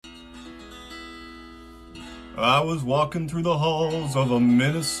I was walking through the halls of a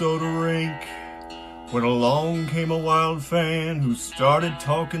Minnesota rink when along came a Wild fan who started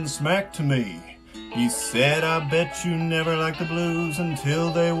talking smack to me. He said, I bet you never liked the Blues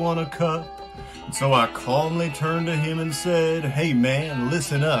until they won a cup. And so I calmly turned to him and said, hey man,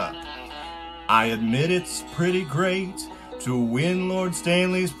 listen up. I admit it's pretty great to win Lord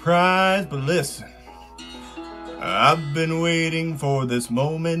Stanley's prize, but listen, I've been waiting for this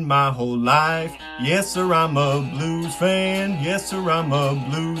moment my whole life. Yes, sir, I'm a Blues fan. Yes, sir, I'm a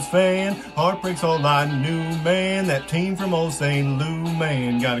Blues fan. Heartbreak's all I knew, man. That team from old St. Lou,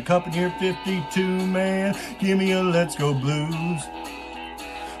 man. Got a cup in here, 52, man. Give me a Let's Go Blues.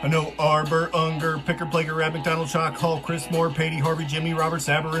 I know Arbor, Unger, Picker, Plager, Rab, McDonald, Shock, Hall, Chris Moore, Patey, Harvey, Jimmy, Robert,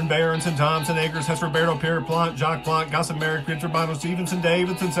 Saberin, Berenson, Thompson, Eggers, Hess, Roberto, Pierre, Plant, Jacques, Blanc, Gossip, Merrick, Vince, Urbano, Stevenson,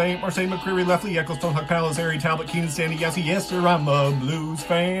 Davidson, St. Marseille, McCreary, Leftley, Ecclestone, Huck, Palisari, Talbot, Keenan, Sandy, Yassi. Yes, sir, I'm a Blues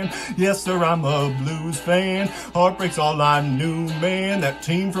fan. Yes, sir, I'm a Blues fan. Heartbreak's all I knew, man. That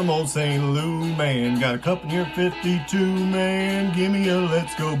team from old St. Lou, man. Got a cup in here, 52, man. Give me a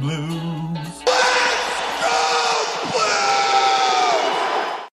Let's Go Blues.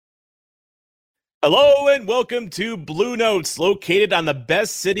 Hello and welcome to Bluenotes, located on the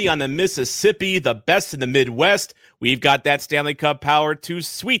best city on the Mississippi, the best in the Midwest. We've got that Stanley Cup power, too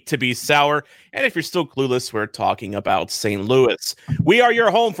sweet to be sour. And if you're still clueless, we're talking about St. Louis. We are your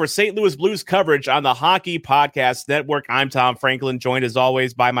home for St. Louis Blues coverage on the Hockey Podcast Network. I'm Tom Franklin, joined as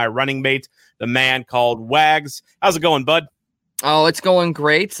always by my running mate, the man called Wags. How's it going, bud? Oh, it's going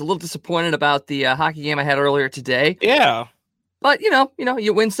great. A little disappointed about the hockey game I had earlier today. Yeah. But, you know,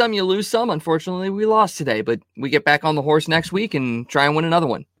 you win some, you lose some. Unfortunately, we lost today, but we get back on the horse next week and try and win another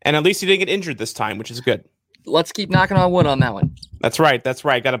one. And at least you didn't get injured this time, which is good. Let's keep knocking on wood on that one. That's right. Got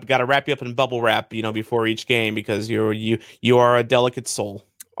to wrap you up in bubble wrap, before each game because you are a delicate soul.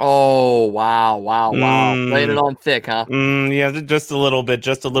 Oh, wow. Playing it on thick, huh? Yeah, just a little bit.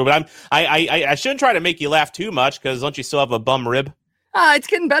 I shouldn't try to make you laugh too much because don't you still have a bum rib? It's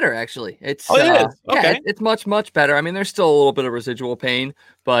getting better, actually. It is. Okay. Yeah, it's much, much better. I mean, there's still a little bit of residual pain,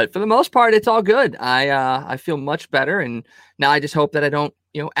 but for the most part, it's all good. I feel much better, and now I just hope that I don't,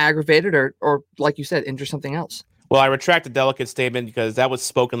 aggravate it or like you said, injure something else. Well, I retract the delicate statement because that was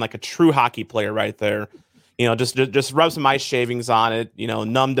spoken like a true hockey player right there. Just rub some ice shavings on it,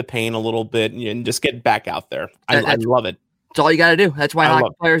 numb the pain a little bit, and just get back out there. I love it. That's all you got to do. That's why hockey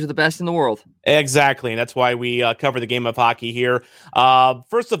players are the best in the world. Exactly. And that's why we cover the game of hockey here.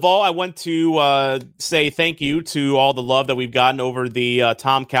 First of all, I want to say thank you to all the love that we've gotten over the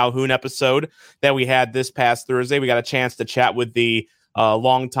Tom Calhoun episode that we had this past Thursday. We got a chance to chat with the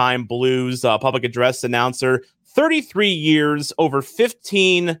longtime Blues public address announcer. 33 years, over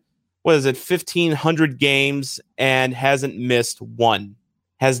 1,500 games, and hasn't missed one.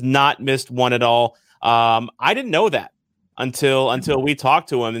 Has not missed one at all. I didn't know that until we talked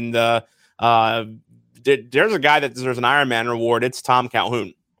to him, and there's a guy that deserves an Ironman reward. It's Tom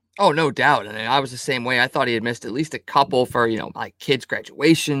Calhoun. Oh, no doubt. And I was the same way. I thought he had missed at least a couple for, like kids'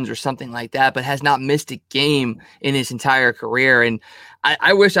 graduations or something like that, but has not missed a game in his entire career. And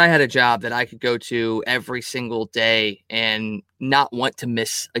I wish I had a job that I could go to every single day and not want to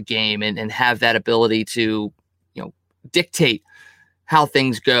miss a game and have that ability to, dictate how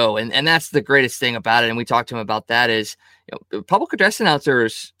things go. And that's the greatest thing about it. And we talked to him about that is, public address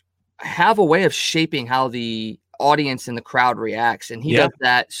announcers have a way of shaping how the audience and the crowd reacts. And he does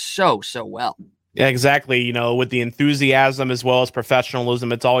that so well. Yeah, exactly. With the enthusiasm as well as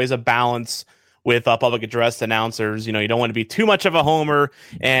professionalism, it's always a balance with public address announcers. You don't want to be too much of a homer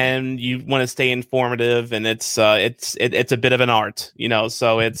and you want to stay informative, and it's a bit of an art,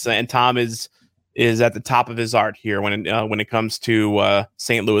 so and Tom is at the top of his art here when it comes to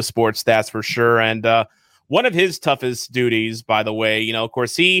St. Louis sports, that's for sure. And one of his toughest duties, by the way, of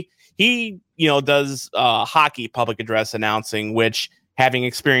course, he does hockey public address announcing, which, having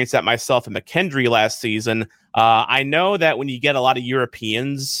experienced that myself in McKendree last season, I know that when you get a lot of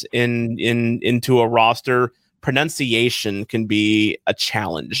Europeans into a roster, pronunciation can be a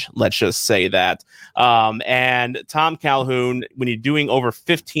challenge. Let's just say that. And Tom Calhoun, when you're doing over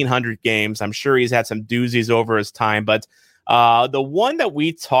 1,500 games, I'm sure he's had some doozies over his time, but the one that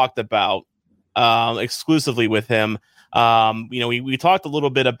we talked about exclusively with him, we talked a little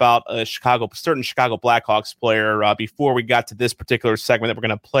bit about a certain Chicago Blackhawks player before we got to this particular segment that we're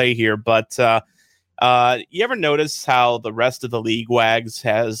going to play here. But you ever notice how the rest of the league, Wags,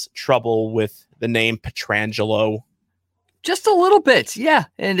 has trouble with the name Pietrangelo? Just a little bit, yeah.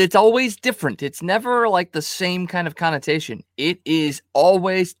 And it's always different. It's never like the same kind of connotation. It is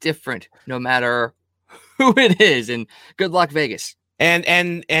always different, no matter who it is. And good luck, Vegas.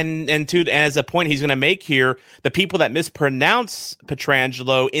 And as a point he's going to make here, the people that mispronounce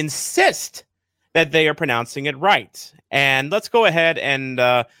Pietrangelo insist that they are pronouncing it right. And let's go ahead and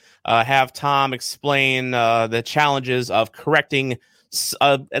have Tom explain the challenges of correcting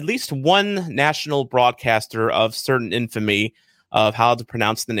at least one national broadcaster of certain infamy of how to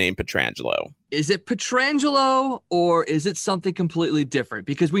pronounce the name Pietrangelo. Is it Pietrangelo or is it something completely different?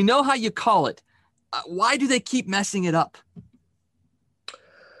 Because we know how you call it. Why do they keep messing it up?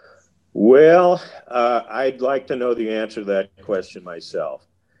 Well, I'd like to know the answer to that question myself.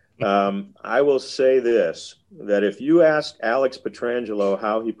 I will say this, that if you ask Alex Pietrangelo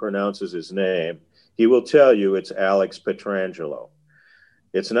how he pronounces his name, he will tell you it's Alex Pietrangelo.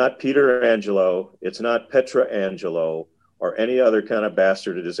 It's not Peter Angelo. It's not Petra Angelo or any other kind of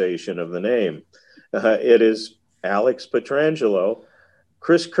bastardization of the name. It is Alex Pietrangelo.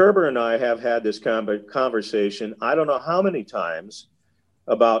 Chris Kerber and I have had this conversation, I don't know how many times,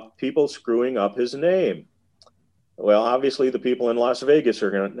 about people screwing up his name. Well, obviously the people in Las Vegas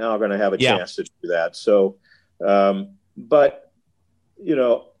are now going to have a chance to do that. So, but, you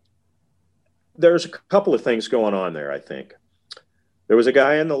know, there's a couple of things going on there, I think. There was a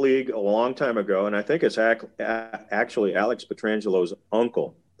guy in the league a long time ago, and I think it's actually Alex Pietrangelo's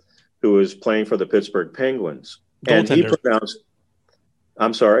uncle, who was playing for the Pittsburgh Penguins. And he pronounced,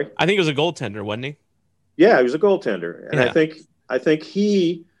 I'm sorry? I think it was a goaltender, wasn't he? Yeah, he was a goaltender. And I think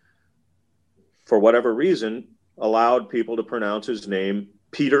he, for whatever reason, allowed people to pronounce his name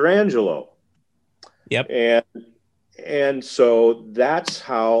Peter Angelo. Yep. And so that's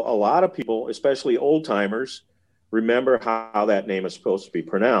how a lot of people, especially old timers, remember how that name is supposed to be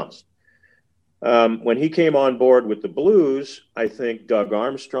pronounced. When he came on board with the Blues, I think Doug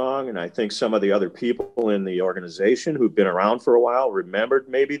Armstrong and I think some of the other people in the organization who've been around for a while remembered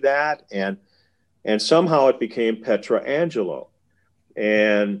maybe that. And somehow it became Petra Angelo.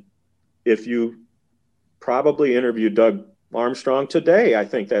 And if you probably interviewed Doug Armstrong today, I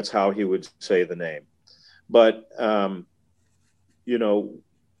think that's how he would say the name. But, you know,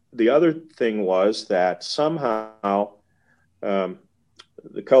 the other thing was that somehow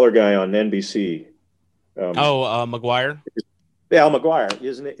the color guy on NBC. McGuire? Yeah, McGuire.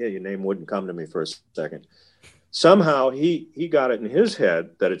 Isn't it? Yeah, your name wouldn't come to me for a second. Somehow he got it in his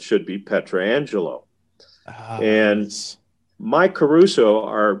head that it should be Petra Angelo. And Mike Caruso,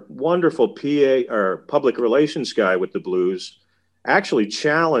 our wonderful PA or public relations guy with the Blues, actually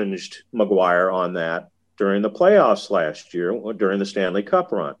challenged McGuire on that during the playoffs last year, during the Stanley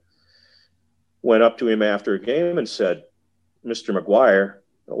Cup run. Went up to him after a game and said, Mr. McGuire,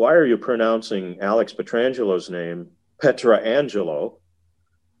 why are you pronouncing Alex Pietrangelo's name Petra Angelo?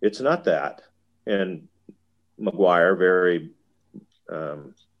 It's not that. And McGuire very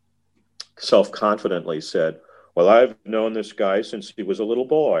self-confidently said, well, I've known this guy since he was a little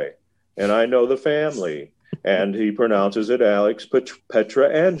boy, and I know the family, and he pronounces it Alex Petra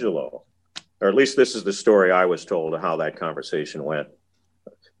Angelo. Or at least this is the story I was told of how that conversation went.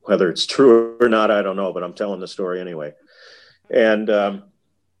 Whether it's true or not, I don't know, but I'm telling the story anyway. And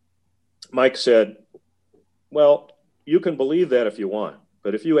Mike said, well, you can believe that if you want,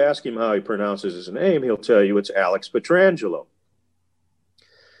 but if you ask him how he pronounces his name, he'll tell you it's Alex Pietrangelo.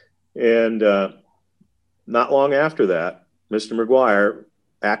 And not long after that, Mr. McGuire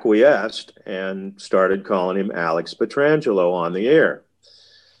acquiesced and started calling him Alex Pietrangelo on the air.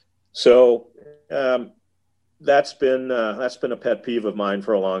 So that's been a pet peeve of mine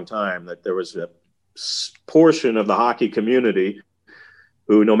for a long time, that there was a portion of the hockey community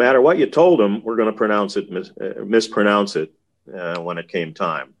who, no matter what you told them, were going to mispronounce it when it came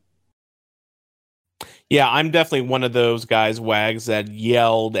time. Yeah, I'm definitely one of those guys, Wags, that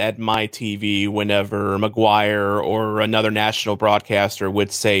yelled at my TV whenever McGuire or another national broadcaster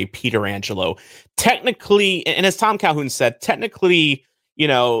would say Peter Angelo. Technically, and as Tom Calhoun said, technically, you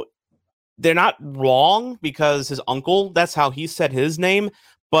know, they're not wrong because his uncle, that's how he said his name.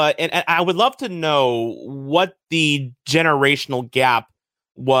 But and I would love to know what the generational gap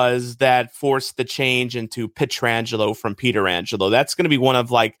was that forced the change into Pietrangelo from Peter Angelo. That's going to be one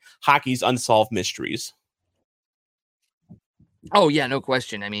of like hockey's unsolved mysteries. Oh, yeah, no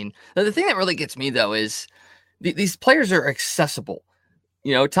question. I mean, the thing that really gets me, though, is these players are accessible.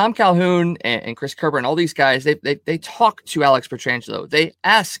 You know, Tom Calhoun and Chris Kerber and all these guys, they talk to Alex Pietrangelo. They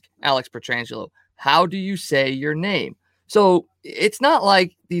ask Alex Pietrangelo, how do you say your name? So it's not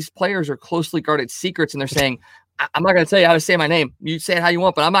like these players are closely guarded secrets and they're saying, I'm not going to tell you how to say my name. You say it how you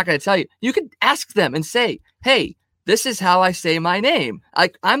want, but I'm not going to tell you. You could ask them and say, hey, this is how I say my name.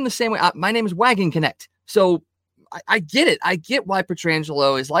 I'm the same way. My name is Wagon Connect. So I get it. I get why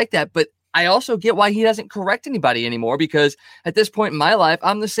Pietrangelo is like that, but I also get why he doesn't correct anybody anymore, because at this point in my life,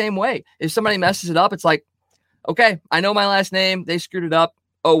 I'm the same way. If somebody messes it up, it's like, okay, I know my last name. They screwed it up.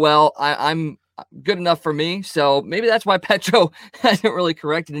 Oh, well, I'm good enough for me. So maybe that's why Petro hasn't really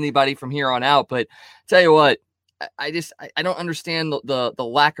corrected anybody from here on out. But tell you what, I don't understand the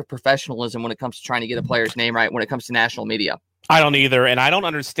lack of professionalism when it comes to trying to get a player's name right when it comes to national media. I don't either. And I don't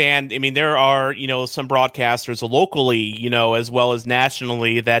understand. I mean, there are, some broadcasters locally, as well as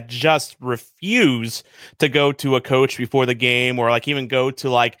nationally that just refuse to go to a coach before the game, or even go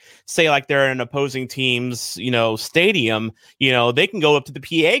to say they're in an opposing team's, stadium, they can go up to the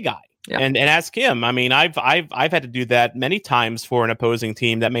PA guy. Yeah. And ask him. I mean, I've had to do that many times for an opposing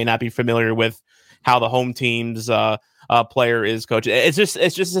team that may not be familiar with how the home team's player is coached. It's just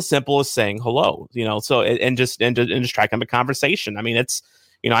as simple as saying hello, So and just striking up a conversation. I mean, it's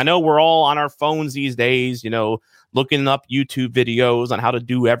I know we're all on our phones these days, looking up YouTube videos on how to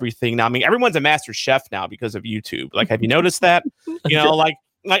do everything. Now, I mean, everyone's a master chef now because of YouTube. Have you noticed that?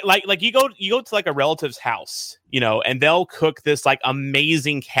 Like you go to a relative's house, and they'll cook this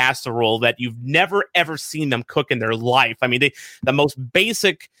amazing casserole that you've never ever seen them cook in their life. I mean, the most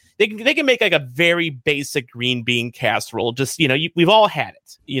basic. They can make a very basic green bean casserole. Just, we've all had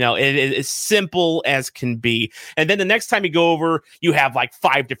it. It is simple as can be. And then the next time you go over, you have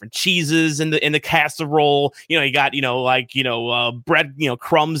 5 different cheeses in the casserole. You got, bread,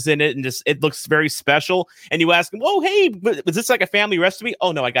 crumbs in it, and just it looks very special. And you ask them, oh, hey, was this a family recipe?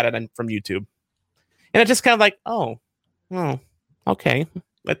 Oh, no, I got it from YouTube. And it's just kind of oh, okay.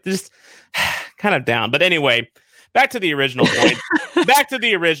 But just kind of down. But anyway, back to the original point.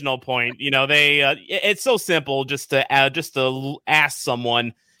 It's so simple just to ask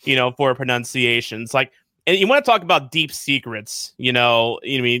someone, for pronunciations. And you want to talk about deep secrets,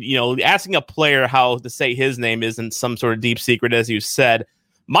 asking a player how to say his name isn't some sort of deep secret, as you said.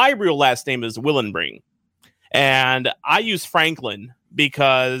 My real last name is Willenbring, and I use Franklin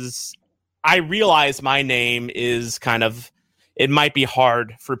because I realize my name is it might be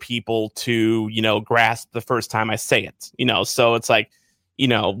hard for people to, grasp the first time I say it, so it's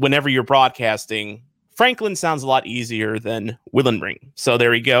whenever you're broadcasting, Franklin sounds a lot easier than Willenbring. So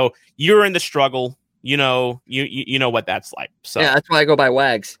there you go. You're in the struggle. You know what that's like. So yeah, that's why I go by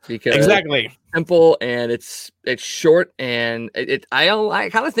Wags, because exactly it's simple and it's short, and I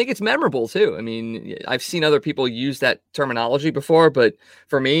kind of think it's memorable too. I mean, I've seen other people use that terminology before, but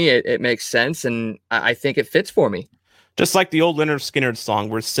for me, it makes sense, and I think it fits for me. Just like the old Leonard Skinner song,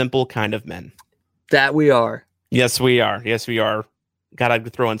 "We're simple kind of men." That we are. Yes, we are. Yes, we are. Gotta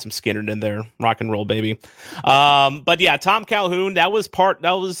throw in some Skinner in there. Rock and roll, baby. But yeah, Tom Calhoun, that was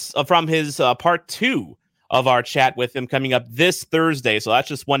from his part 2 of our chat with him coming up this Thursday. So that's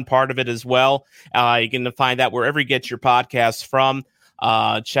just one part of it as well. You can find that wherever you get your podcasts from.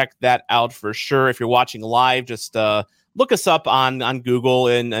 Check that out for sure. If you're watching live, just look us up on Google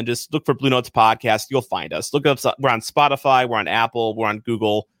and just look for Bluenotes Podcast. You'll find us. Look up. We're on Spotify. We're on Apple. We're on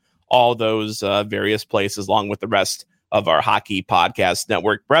Google. All those various places, along with the rest of our Hockey Podcast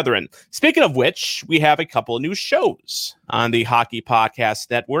Network brethren. Speaking of which, we have a couple of new shows on the Hockey Podcast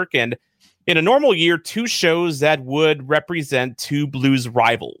Network, and in a normal year, 2 shows that would represent 2 Blues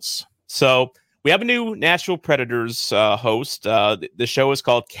rivals. So we have a new Nashville Predators host. The show is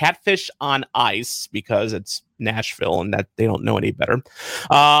called Catfish on Ice because it's Nashville and that they don't know any better.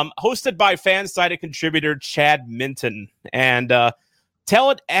 Hosted by fan-sided contributor Chad Minton. And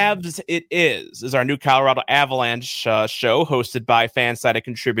Tell It Avs It Is our new Colorado Avalanche show, hosted by fan-sided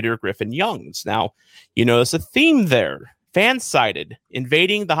contributor Griffin Youngs. Now, you notice a theme there. Fan-sided,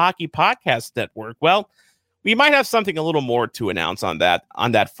 invading the Hockey Podcast Network. Well, we might have something a little more to announce on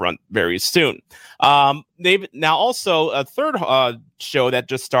that front very soon. They've now also a third show that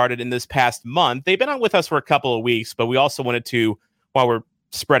just started in this past month. They've been on with us for a couple of weeks, but we also wanted to, while we're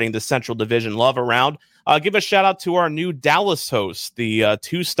spreading the Central Division love around, give a shout out to our new Dallas host, the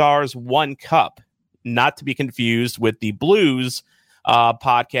 2 Stars 1 Cup, not to be confused with the Blues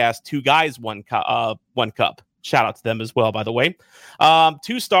podcast 2 Guys 1 Cup. Shout out to them as well, by the way.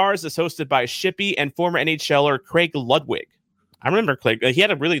 2 Stars is hosted by Shippy and former NHLer Craig Ludwig. I remember Craig. He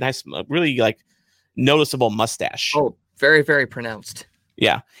had a really nice, really noticeable mustache. Oh, very, very pronounced.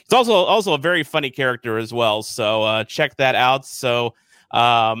 Yeah. He's also a very funny character as well. So check that out. So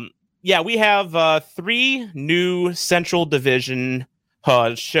we have 3 new Central Division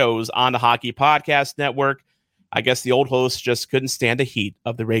shows on the Hockey Podcast Network. I guess the old host just couldn't stand the heat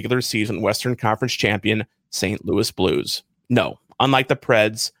of the regular season Western Conference champion St. Louis Blues. No, unlike the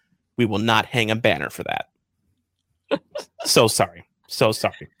Preds, we will not hang a banner for that. So sorry.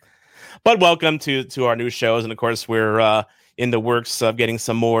 But welcome to our new shows. And of course, we're in the works of getting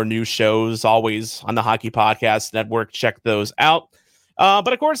some more new shows, always on the Hockey Podcast Network. Check those out.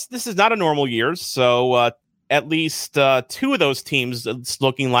 But of course, this is not a normal year, so at least two of those teams it's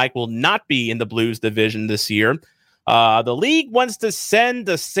looking like will not be in the Blues division this year. The league wants to send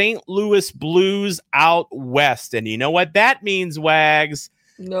the St. Louis Blues out west, and you know what that means, Wags?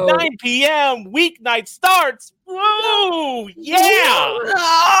 No. 9 p.m. weeknight starts. Woo! Yeah!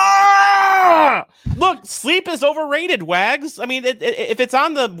 Look, sleep is overrated, Wags. I mean, if it's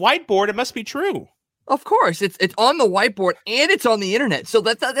on the whiteboard, it must be true. Of course, it's on the whiteboard and it's on the internet. So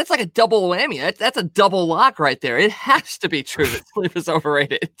that's like a double whammy. That's a double lock right there. It has to be true that sleep is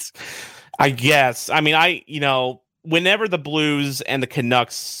overrated. I guess. I mean, whenever the Blues and the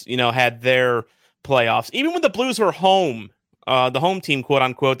Canucks, had their playoffs, even when the Blues were home, the home team, quote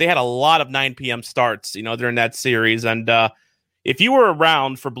unquote, they had a lot of 9 p.m. starts, during that series. And if you were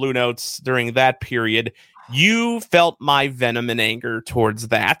around for Bluenotes during that period, you felt my venom and anger towards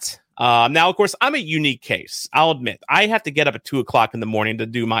that. Now, of course, I'm a unique case. I'll admit I have to get up at 2:00 in the morning to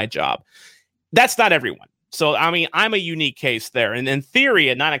do my job. That's not everyone. So, I mean, I'm a unique case there. And in theory,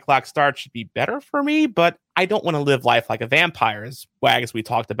 a 9:00 start should be better for me, but I don't want to live life like a vampire, as we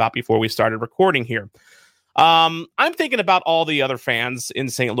talked about before we started recording here. I'm thinking about all the other fans in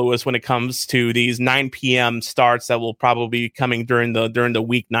St. Louis when it comes to these 9 p.m. starts that will probably be coming during the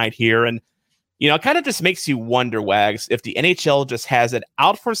weeknight here. And it kind of just makes you wonder, Wags, if the NHL just has it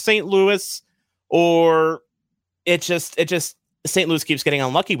out for St. Louis, or it just St. Louis keeps getting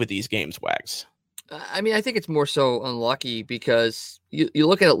unlucky with these games, Wags. I mean, I think it's more so unlucky because you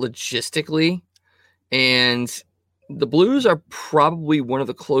look at it logistically, and the Blues are probably one of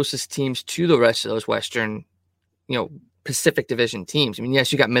the closest teams to the rest of those Western, Pacific Division teams. I mean,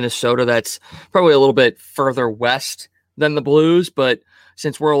 yes, you got Minnesota that's probably a little bit further west than the Blues, but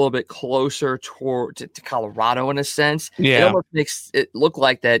since we're a little bit closer to Colorado in a sense, it almost makes it look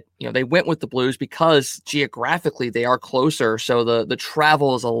like that, they went with the Blues because geographically they are closer. So the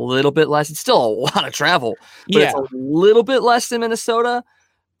travel is a little bit less. It's still a lot of travel, but it's a little bit less than Minnesota.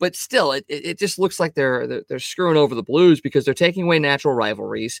 But still, it just looks like they're screwing over the Blues because they're taking away natural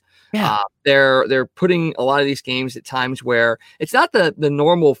rivalries. Yeah. They're putting a lot of these games at times where it's not the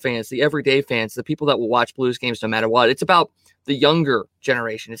normal fans, the everyday fans, the people that will watch Blues games no matter what. It's about the younger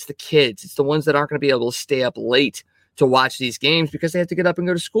generation. It's the kids. It's the ones that aren't going to be able to stay up late to watch these games because they have to get up and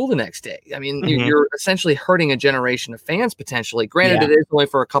go to school the next day. I mean, you're essentially hurting a generation of fans potentially. Granted, it is only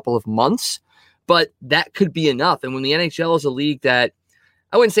for a couple of months, but that could be enough. And when the NHL is a league that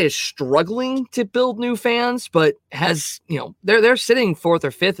I wouldn't say is struggling to build new fans, but has, they're sitting 4th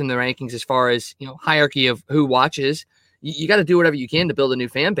or 5th in the rankings as far as, hierarchy of who watches. You got to do whatever you can to build a new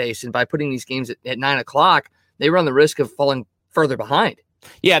fan base. And by putting these games at 9:00, they run the risk of falling further behind.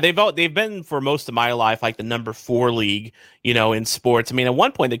 Yeah, they've been for most of my life like the number 4 league, in sports. I mean, at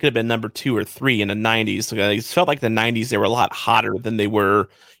one point they could have been number 2 or 3 in the 90s. It felt like the 90s they were a lot hotter than they were,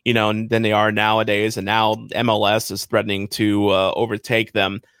 than they are nowadays. And now MLS is threatening to overtake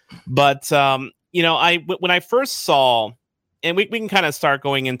them. But when I first saw, and we can kind of start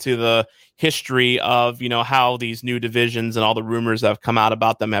going into the history of how these new divisions and all the rumors that have come out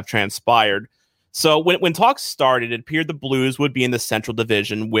about them have transpired. So when talks started, it appeared the Blues would be in the Central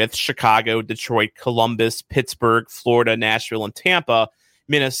Division with Chicago, Detroit, Columbus, Pittsburgh, Florida, Nashville, and Tampa.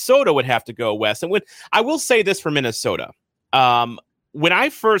 Minnesota would have to go west. And I will say this for Minnesota. When I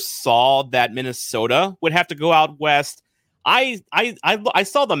first saw that Minnesota would have to go out west, I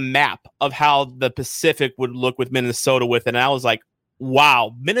saw the map of how the Pacific would look with Minnesota with it, and I was like,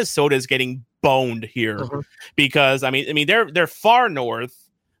 wow, Minnesota is getting boned here because I mean they're far north.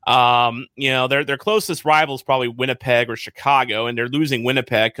 Their closest rivals probably Winnipeg or Chicago, and they're losing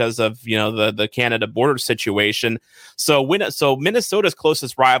Winnipeg because of the Canada border situation. So Minnesota's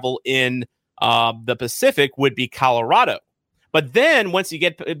closest rival in the Pacific would be Colorado. But then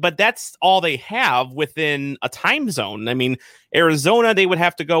but that's all they have within a time zone. I mean, Arizona, they would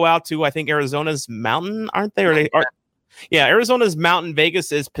have to go out to, I think Arizona's mountain, aren't they? Arizona's mountain.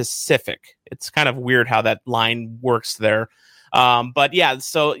 Vegas is Pacific. It's kind of weird how that line works there. But yeah,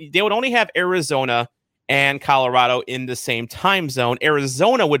 so they would only have Arizona and Colorado in the same time zone.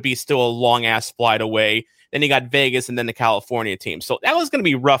 Arizona would be still a long ass flight away. Then you got Vegas and then the California team. So that was going to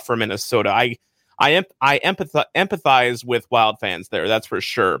be rough for Minnesota. I empathize with Wild fans there. That's for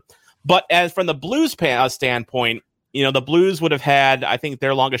sure. But as from the Blues standpoint, the Blues would have had, I think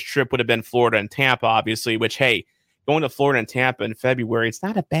their longest trip would have been Florida and Tampa, obviously, which, hey, going to Florida and Tampa in February, it's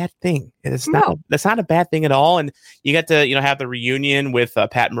not a bad thing. That's not a bad thing at all. And you get to, have the reunion with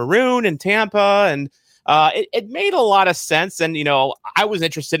Pat Maroon in Tampa. And it made a lot of sense. And, I was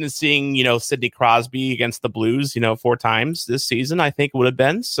interested in seeing, Sidney Crosby against the Blues, 4 times this season, I think it would have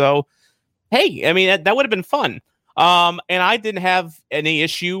been. So, hey, I mean, that would have been fun. And I didn't have any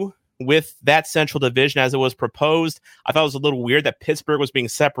issue with that Central Division as it was proposed. I thought it was a little weird that Pittsburgh was being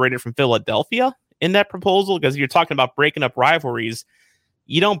separated from Philadelphia in that proposal, because you're talking about breaking up rivalries.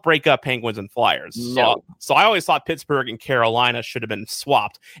 You don't break up Penguins and Flyers. No. So I always thought Pittsburgh and Carolina should have been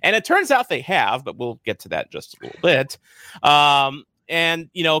swapped. And it turns out they have, but we'll get to that in just a little bit. And,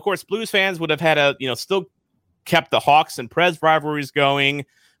 of course, Blues fans would have had still kept the Hawks and Preds rivalries going.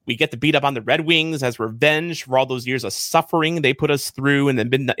 We get to beat up on the Red Wings as revenge for all those years of suffering they put us through in the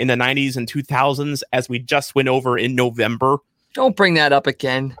 90s and 2000s, as we just went over in November. Don't bring that up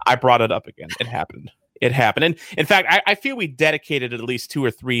again. I brought it up again. It happened. And in fact, I feel we dedicated at least 2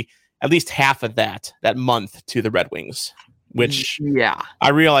 or 3, at least half of that month to the Red Wings, which I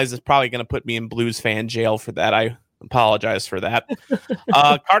realize is probably going to put me in Blues fan jail for that. I apologize for that.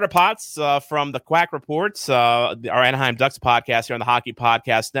 Carter Potts from the Quack Reports, our Anaheim Ducks podcast here on the Hockey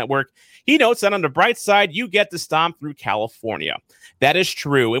Podcast Network. He notes that on the bright side, you get to stomp through California. That is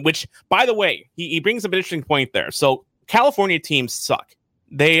true. Which, by the way, he brings up an interesting point there. So California teams suck.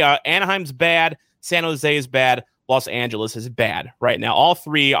 Anaheim's bad. San Jose is bad. Los Angeles is bad right now. All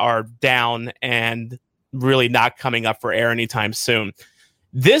 3 are down and really not coming up for air anytime soon.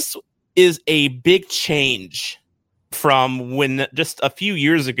 This is a big change from when just a few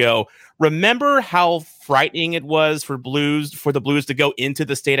years ago. Remember how frightening it was for the Blues to go into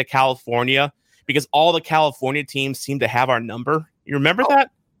the state of California because all the California teams seem to have our number? You remember that?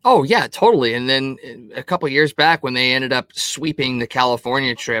 Oh, yeah, totally. And then a couple of years back when they ended up sweeping the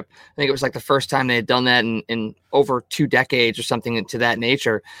California trip, I think it was like the first time they had done that in over 2 decades or something to that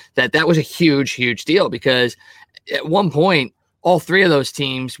nature, that was a huge, huge deal, because at one point, all 3 of those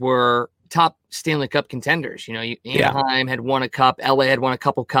teams were top Stanley Cup contenders. Anaheim had won a cup, LA had won a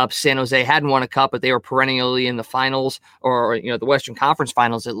couple cups, San Jose hadn't won a cup, but they were perennially in the finals, or the Western Conference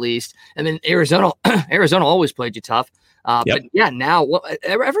Finals at least. And then Arizona always played you tough. But yeah, now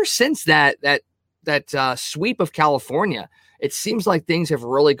ever since that sweep of California, it seems like things have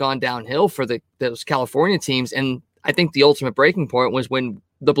really gone downhill for those California teams. And I think the ultimate breaking point was when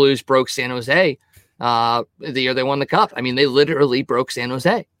the Blues broke San Jose the year they won the cup. I mean, they literally broke San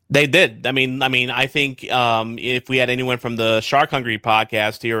Jose. They did. I mean, I think if we had anyone from the Shark Hungry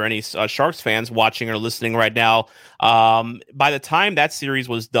podcast here, or any Sharks fans watching or listening right now, by the time that series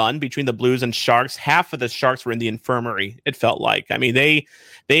was done between the Blues and Sharks, half of the Sharks were in the infirmary. It felt like. I mean,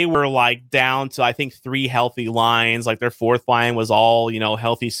 they were like down to, I think, 3 healthy lines. Like their 4th line was all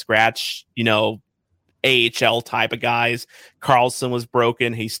healthy scratch, AHL type of guys. Carlson was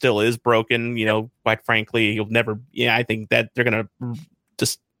broken. He still is broken. Quite frankly, he'll never. Yeah, I think that they're gonna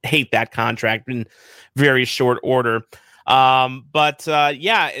just hate that contract in very short order. So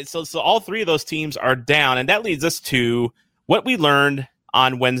all 3 of those teams are down, and that leads us to what we learned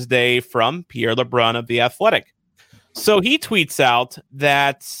on Wednesday from Pierre LeBrun of The Athletic. So he tweets out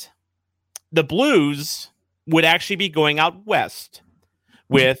that the Blues would actually be going out west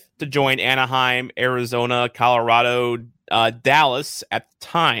to join Anaheim, Arizona, Colorado, Dallas at the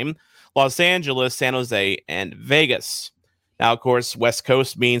time, Los Angeles, San Jose, and Vegas. Now, of course, West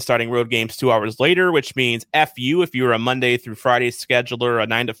Coast means starting road games 2 hours later, which means F you if you're a Monday through Friday scheduler, a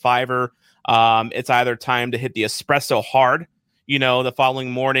 9-to-5er. It's either time to hit the espresso hard, the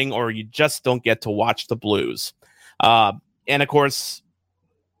following morning, or you just don't get to watch the Blues. And, of course,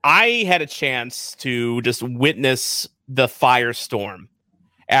 I had a chance to just witness the firestorm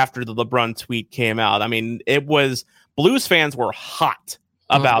after the LeBrun tweet came out. I mean, Blues fans were hot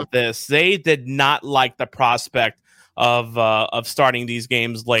about this. They did not like the prospect of starting these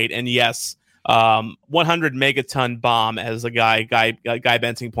games late. And yes, 100 megaton bomb, as the guy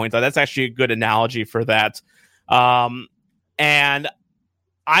Bensing points out. That's actually a good analogy for that. And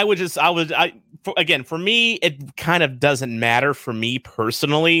for me, it kind of doesn't matter for me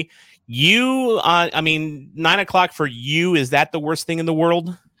personally. 9 o'clock for you, is that the worst thing in the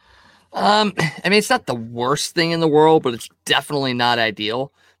world? It's not the worst thing in the world, but it's definitely not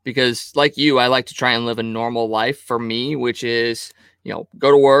ideal. Because like you, I like to try and live a normal life for me, which is, go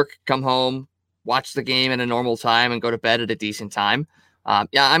to work, come home, watch the game at a normal time, and go to bed at a decent time.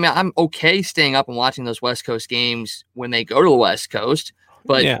 I'm okay staying up and watching those West Coast games when they go to the West Coast.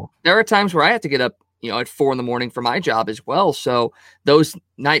 But there are times where I have to get up, at 4 a.m. for my job as well. So those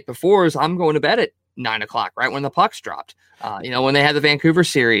night befores, I'm going to bed at 9 o'clock, right when the puck's dropped. When they had the Vancouver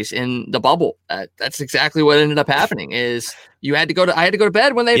series in the bubble, that's exactly what ended up happening. Is I had to go to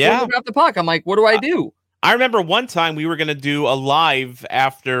bed when they dropped the puck. I'm like, what do I do? I remember one time we were going to do a live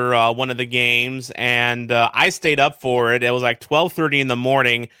after one of the games, and I stayed up for it. It was like 12:30 in the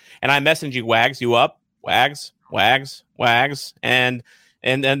morning, and I messaged you, Wags, you up? Wags, and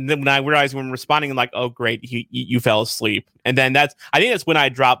then when I realized when responding, I'm like, oh great, you fell asleep. And then I think that's when I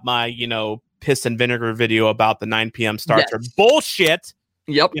dropped my piss and vinegar video about the 9 p.m. starts. Yes. Bullshit.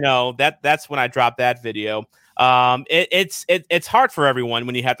 Yep. That's when I dropped that video. It's hard for everyone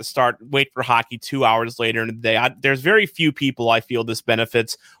when you have to wait for hockey 2 hours later in the day. There's very few people I feel this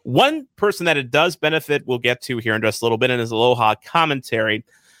benefits. One person that it does benefit, we'll get to here in just a little bit, and is Aloha commentary.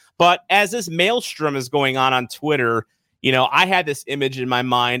 But as this maelstrom is going on Twitter, I had this image in my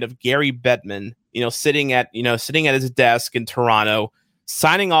mind of Gary Bettman, sitting at his desk in Toronto,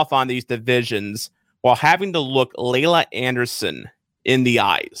 signing off on these divisions while having to look Layla Anderson in the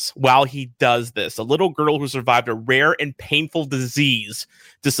eyes while he does this. A little girl who survived a rare and painful disease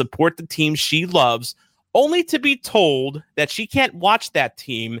to support the team she loves, only to be told that she can't watch that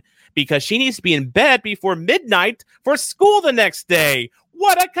team because she needs to be in bed before midnight for school the next day.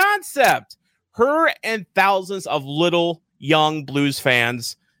 What a concept! Her and thousands of little young Blues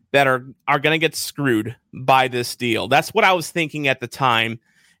fans that are going to get screwed by this deal. That's what I was thinking at the time,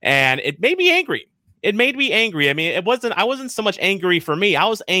 and it made me angry. I mean, I wasn't so much angry for me. I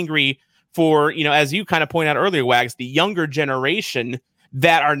was angry for, as you kind of point out earlier, Wags, the younger generation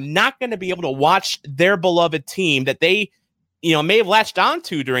that are not going to be able to watch their beloved team that they, may have latched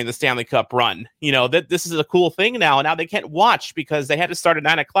onto during the Stanley Cup run. That this is a cool thing now, and now they can't watch because they had to start at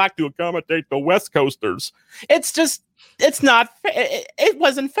 9:00 to accommodate the West Coasters. It's not, it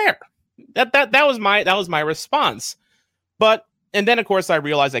wasn't fair. That was my response. And then, of course, I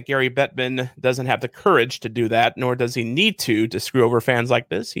realized that Gary Bettman doesn't have the courage to do that, nor does he need to screw over fans like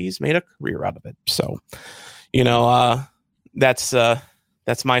this. He's made a career out of it. So,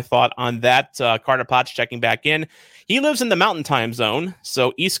 that's my thought on that. Carter Potts checking back in. He lives in the Mountain Time Zone,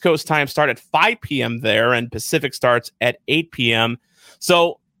 so East Coast time start at 5 p.m. there, and Pacific starts at 8 p.m.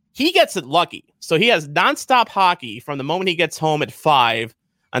 So he gets it lucky. So he has nonstop hockey from the moment he gets home at 5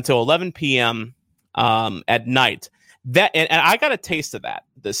 until 11 p.m. At night. That and I got a taste of that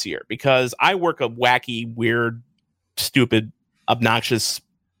this year because I work a wacky, weird, stupid, obnoxious,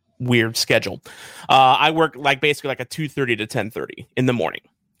 weird schedule. I work basically a 2:30 to 10:30 in the morning,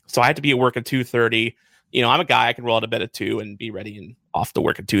 so I had to be at work at 2:30. I'm a guy, I can roll out of bed at 2 and be ready and off to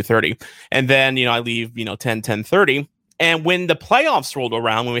work at 2:30, and then I leave 10:30. And when the playoffs rolled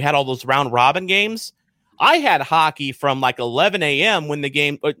around, when we had all those round robin games, I had hockey from 11 a.m. when the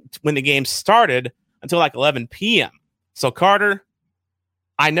game started until 11 p.m. So Carter,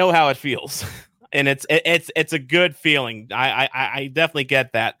 I know how it feels, and it's a good feeling. I definitely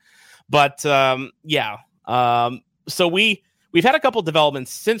get that, but so we've had a couple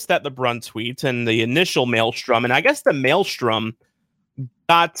developments since that LeBron tweet and the initial maelstrom, and I guess the maelstrom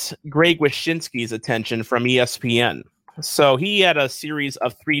got Greg Wyshynski's attention from ESPN. So he had a series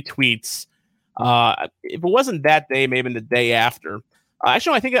of 3 tweets. If it wasn't that day, maybe the day after.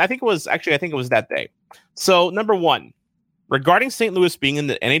 Actually, I think it was that day. So number 1. Regarding St. Louis being in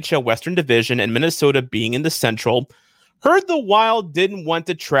the NHL Western Division and Minnesota being in the Central, heard the Wild didn't want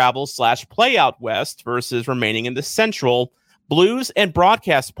to travel / play out West versus remaining in the Central. Blues and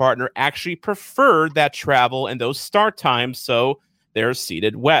broadcast partner actually preferred that travel and those start times, so they're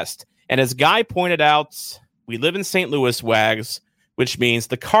seated West. And as Guy pointed out, we live in St. Louis, Wags, which means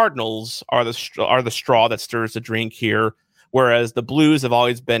the Cardinals are the straw that stirs the drink here. Whereas the Blues have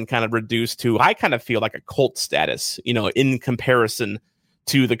always been kind of reduced to, I kind of feel like a cult status, in comparison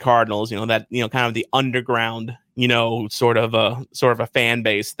to the Cardinals, that, kind of the underground, sort of a fan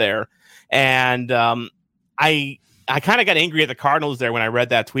base there. And I kind of got angry at the Cardinals there when I read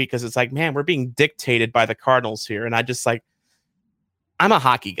that tweet because it's like, man, we're being dictated by the Cardinals here. And I'm a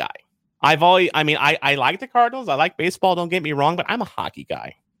hockey guy. I like the Cardinals. I like baseball. Don't get me wrong, but I'm a hockey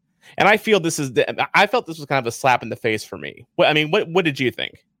guy. And I felt this was kind of a slap in the face for me. What did you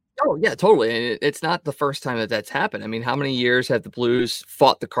think? Oh, yeah, totally. And it's not the first time that's happened. I mean, how many years have the Blues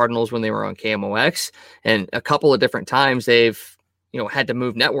fought the Cardinals when they were on KMOX? And a couple of different times they've, had to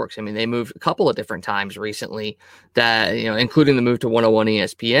move networks. I mean, they moved a couple of different times recently that, including the move to 101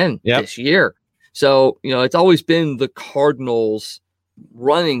 ESPN this year. So, it's always been the Cardinals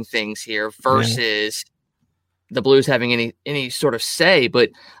running things here versus the Blues having any sort of say.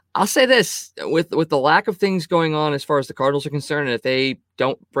 But I'll say this, with the lack of things going on as far as the Cardinals are concerned, and if they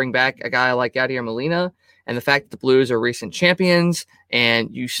don't bring back a guy like Yadier Molina, and the fact that the Blues are recent champions,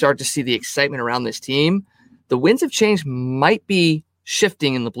 and you start to see the excitement around this team, the winds of change might be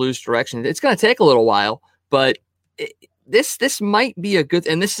shifting in the Blues' direction. It's going to take a little while, but this might be a good,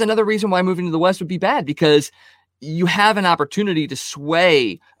 and this is another reason why moving to the West would be bad, because you have an opportunity to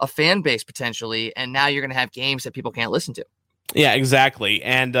sway a fan base potentially, and now you're going to have games that people can't listen to. Yeah, exactly.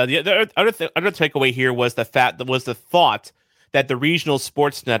 And the other takeaway here was the thought that the regional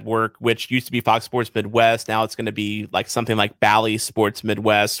sports network, which used to be Fox Sports Midwest, now it's going to be like something like Bally Sports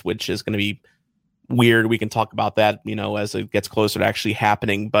Midwest, which is going to be weird. We can talk about that, as it gets closer to actually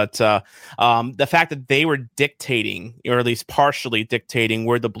happening. But the fact that they were dictating, or at least partially dictating,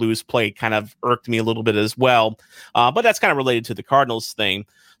 where the Blues played kind of irked me a little bit as well. But that's kind of related to the Cardinals thing.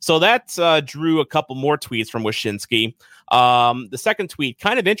 So that drew a couple more tweets from Wyshynski. The second tweet,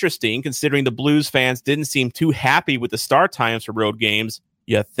 kind of interesting, considering the Blues fans didn't seem too happy with the start times for road games,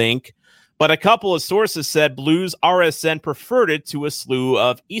 you think. But a couple of sources said Blues RSN preferred it to a slew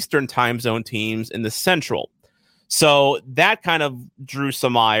of Eastern time zone teams in the Central. So that kind of drew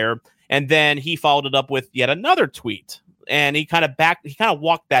some ire. And then he followed it up with yet another tweet. And he kind of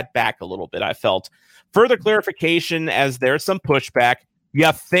walked that back a little bit, I felt. Further clarification, as there's some pushback.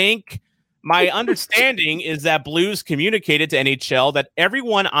 You think? My understanding is that Blues communicated to NHL that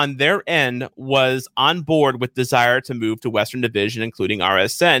everyone on their end was on board with desire to move to Western Division, including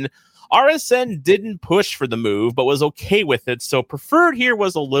RSN. RSN didn't push for the move, but was okay with it. So preferred here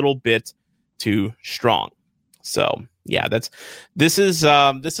was a little bit too strong. So yeah, this is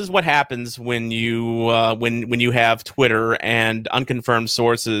what happens when you have Twitter and unconfirmed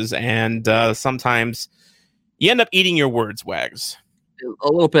sources, and sometimes you end up eating your words, Wags.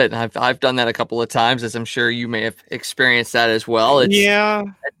 A little bit. I've done that a couple of times, as I'm sure you may have experienced that as well.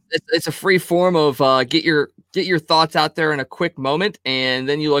 It's a free form of get your thoughts out there in a quick moment, and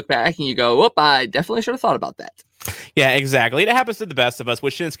then you look back and you go, "Whoop! I definitely should have thought about that." Yeah, exactly. It happens to the best of us.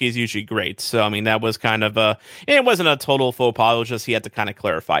 Wyshynski is usually great, so I mean that was kind of it wasn't a total faux pas. It was just he had to kind of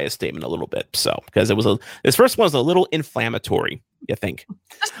clarify his statement a little bit, so because his first one was a little inflammatory, you think.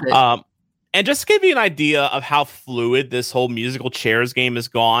 And just to give you an idea of how fluid this whole musical chairs game has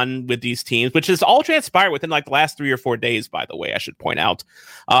gone with these teams, which is all transpired within like the last 3 or 4 days, by the way, I should point out.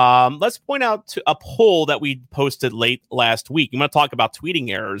 Let's point out to a poll that we posted late last week. I'm going to talk about tweeting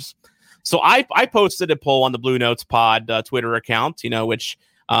errors. So I posted a poll on the Bluenotes Pod Twitter account, which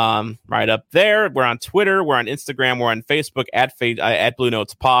right up there. We're on Twitter, we're on Instagram, we're on Facebook at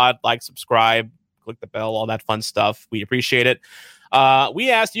Bluenotes Pod. Like, subscribe, click the bell, all that fun stuff. We appreciate it. We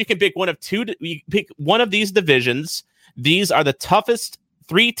asked you can pick one of these divisions. These are the toughest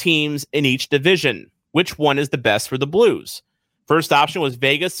 3 teams in each division. Which one is the best for the Blues? First option was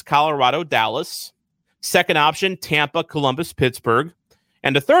Vegas, Colorado, Dallas. Second option, Tampa, Columbus, Pittsburgh.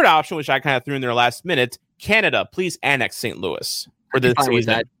 And the third option, which I kind of threw in there last minute, Canada, please annex St. Louis for this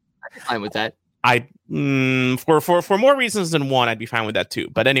season. I'd be fine with that. For more reasons than one, I'd be fine with that too.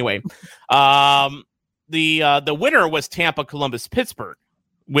 But anyway, the winner was Tampa, Columbus, Pittsburgh,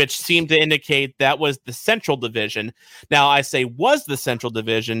 which seemed to indicate that was the Central Division. Now, I say was the Central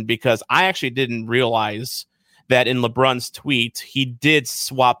Division because I actually didn't realize that in LeBron's tweet, he did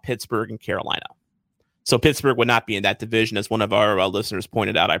swap Pittsburgh and Carolina. So Pittsburgh would not be in that division, as one of our listeners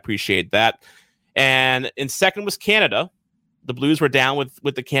pointed out. I appreciate that. And in second was Canada. The Blues were down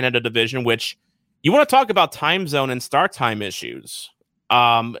with the Canada division, which you want to talk about time zone and start time issues.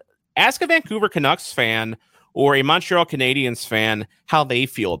 Ask a Vancouver Canucks fan or a Montreal Canadiens fan how they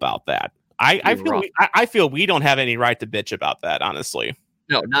feel about that. I feel we don't have any right to bitch about that, honestly.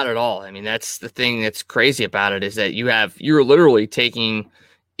 No, not at all. I mean, that's the thing that's crazy about it, is that you're literally taking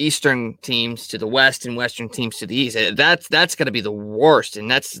Eastern teams to the West and Western teams to the East. That's going to be the worst.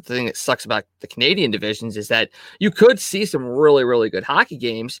 And that's the thing that sucks about the Canadian divisions, is that you could see some really, really good hockey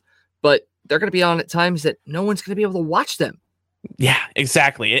games, but they're going to be on at times that no one's going to be able to watch them. Yeah,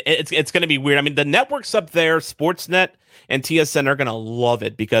 exactly. It's going to be weird. I mean, the networks up there, Sportsnet and TSN, are going to love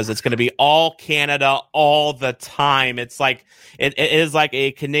it because it's going to be all Canada all the time. It's like it is like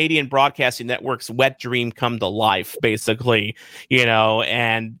a Canadian broadcasting network's wet dream come to life, basically.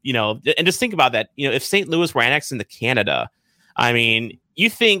 And just think about that. If St. Louis were annexed into Canada, I mean, you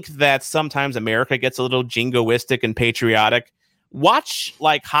think that sometimes America gets a little jingoistic and patriotic. Watch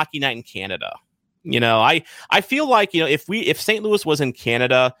like Hockey Night in Canada. I feel like, if St. Louis was in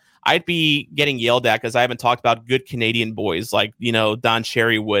Canada, I'd be getting yelled at because I haven't talked about good Canadian boys like, Don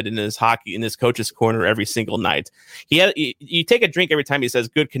Cherrywood in his coach's corner every single night. You take a drink every time he says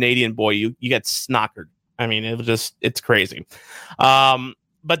good Canadian boy, you get snockered. I mean, it's crazy.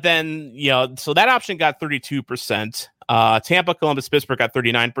 But then, so that option got 32%. Tampa, Columbus, Pittsburgh got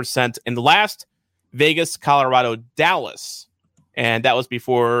 39%. And the last, Vegas, Colorado, Dallas. And that was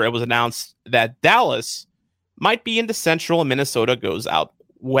before it was announced that Dallas might be into Central and Minnesota goes out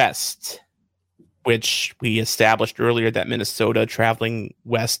west. which we established earlier that Minnesota traveling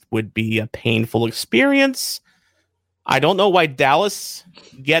west would be a painful experience. I don't know why Dallas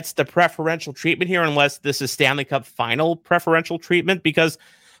gets the preferential treatment here unless this is Stanley Cup final preferential treatment, because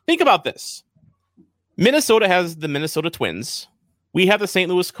think about this. Minnesota has the Minnesota Twins. We have the St.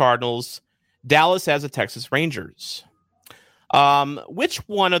 Louis Cardinals. Dallas has the Texas Rangers. Which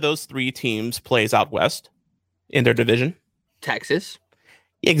one of those three teams plays out west in their division? Texas.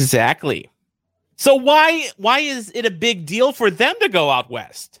 Exactly. So why is it a big deal for them to go out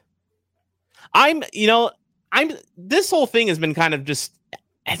west? This whole thing has been kind of just,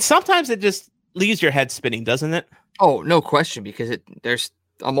 and sometimes it just leaves your head spinning, doesn't it? Oh, no question, because there's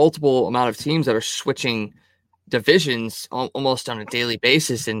a multiple amount of teams that are switching divisions almost on a daily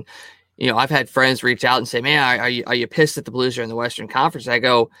basis. And, I've had friends reach out and say, man, are you pissed that the Blues are in the Western Conference? I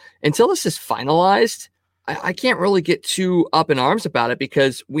go, until this is finalized, I can't really get too up in arms about it,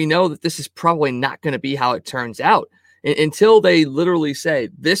 because we know that this is probably not going to be how it turns out until they literally say,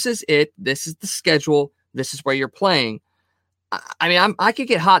 this is it. This is the schedule. This is where you're playing. I mean, I could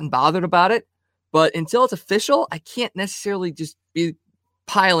get hot and bothered about it, but until it's official, I can't necessarily just be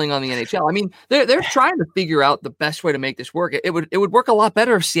piling on the NHL. I mean, they're trying to figure out the best way to make this work. It would work a lot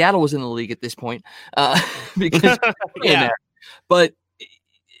better if Seattle was in the league at this point, because yeah. But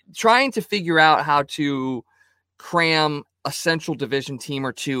trying to figure out how to cram a Central Division team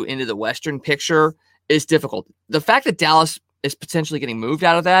or two into the Western picture is difficult. The fact that Dallas is potentially getting moved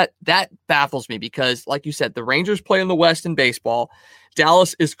out of that baffles me, because, like you said, the Rangers play in the West in baseball.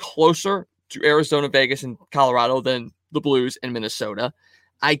 Dallas is closer to Arizona, Vegas, and Colorado than the Blues in Minnesota.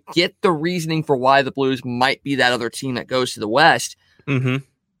 I get the reasoning for why the Blues might be that other team that goes to the West. Mm-hmm.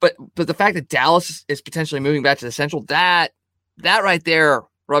 But the fact that Dallas is potentially moving back to the Central, that right there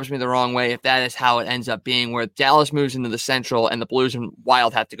rubs me the wrong way, if that is how it ends up being, where Dallas moves into the Central and the Blues and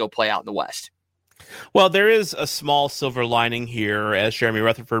Wild have to go play out in the West. Well, there is a small silver lining here, as Jeremy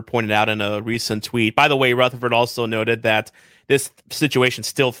Rutherford pointed out in a recent tweet. By the way, Rutherford also noted that this situation's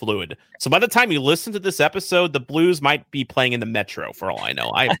still fluid. So by the time you listen to this episode, the Blues might be playing in the Metro, for all I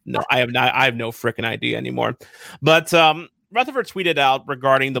know. I have no freaking idea anymore. But Rutherford tweeted out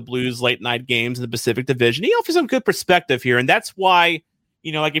regarding the Blues late night games in the Pacific Division. He offers some good perspective here, and that's why,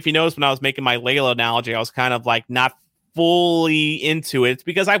 like if you notice when I was making my Layla analogy, I was kind of like not fully into it. It's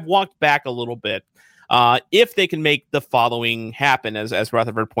because I've walked back a little bit. If they can make the following happen, as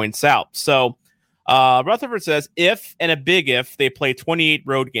Rutherford points out. So Rutherford says, if, and a big if, they play 28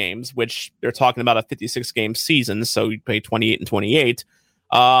 road games, which they're talking about a 56-game season, so you'd play 28 and 28.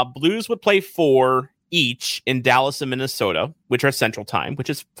 Blues would play 4 each in Dallas and Minnesota, which are Central Time, which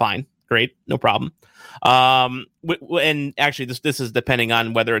is fine. Great. No problem. And actually, this is depending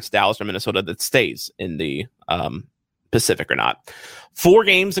on whether it's Dallas or Minnesota that stays in the Pacific or not. 4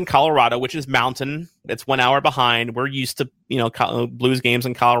 games in Colorado, which is Mountain. It's 1 hour behind. We're used to, Blues games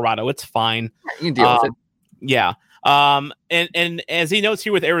in Colorado. It's fine. You can deal with it. Yeah. And as he notes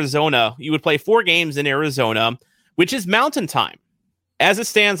here with Arizona, you would play 4 games in Arizona, which is Mountain Time. As it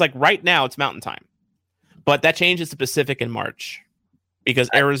stands, like right now, it's Mountain Time. But that changes to Pacific in March because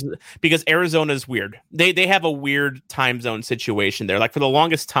Arizona is weird. They have a weird time zone situation there. Like for the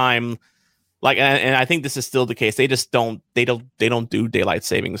longest time, and I think this is still the case. They just don't do daylight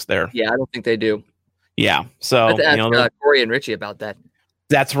savings there. Yeah, I don't think they do. Yeah. So Corey and Richie about that.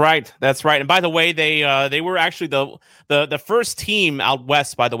 That's right. And by the way, they were actually the first team out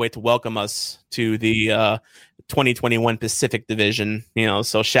west, by the way, to welcome us to the 2021 Pacific Division.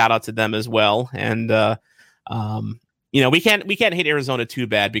 So shout out to them as well. And we can't hate Arizona too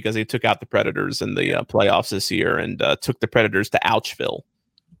bad because they took out the Predators in the playoffs this year and took the Predators to Ouchville.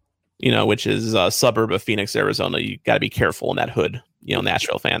 Which is a suburb of Phoenix, Arizona. You got to be careful in that hood,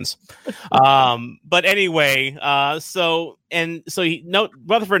 Nashville fans. But anyway, Rutherford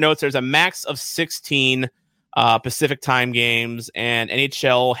notes there's a max of 16 Pacific time games, and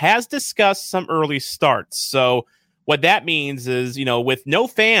NHL has discussed some early starts. So what that means is, with no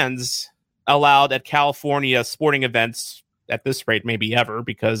fans allowed at California sporting events at this rate, maybe ever,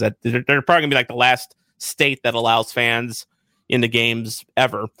 because they're probably gonna be like the last state that allows fans in the games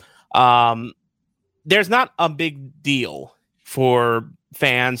ever. There's not a big deal for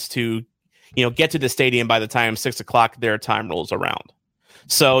fans to, get to the stadium by the time 6 o'clock their time rolls around.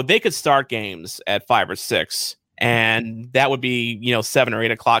 So they could start games at 5 or 6, and that would be, 7 or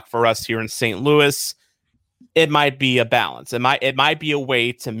 8 o'clock for us here in St. Louis. It might be a balance. It might be a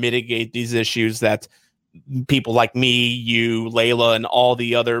way to mitigate these issues that people like me, you, Layla, and all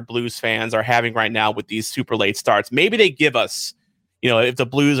the other Blues fans are having right now with these super late starts. Maybe they give us, if the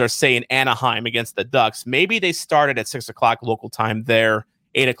Blues are, say, in Anaheim against the Ducks, maybe they started at 6 o'clock local time there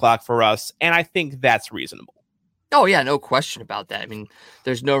 8 o'clock for us. And I think that's reasonable. Oh, yeah, no question about that. I mean,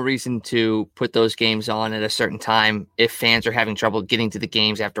 there's no reason to put those games on at a certain time if fans are having trouble getting to the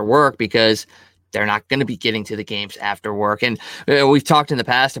games after work, because they're not going to be getting to the games after work. And we've talked in the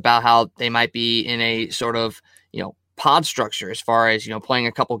past about how they might be in a sort of, pod structure as far as, playing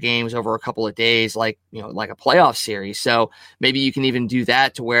a couple games over a couple of days, like a playoff series. So maybe you can even do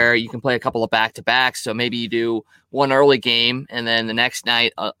that to where you can play a couple of back-to-backs. So maybe you do one early game and then the next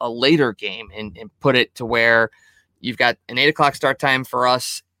night a later game, and put it to where you've got an 8 o'clock start time for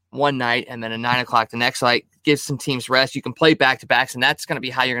us one night and then a 9 o'clock the next night. Give some teams rest. You can play back-to-backs, and that's going to be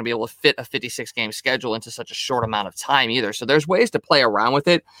how you're going to be able to fit a 56-game schedule into such a short amount of time either. So there's ways to play around with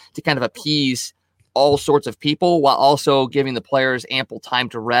it to kind of appease all sorts of people while also giving the players ample time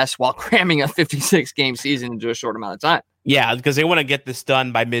to rest while cramming a 56-game season into a short amount of time. Yeah, because they want to get this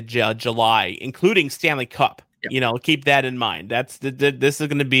done by mid-July, including Stanley Cup. Yep. Keep that in mind. This is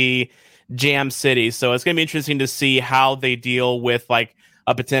going to be Jam City. So it's going to be interesting to see how they deal with like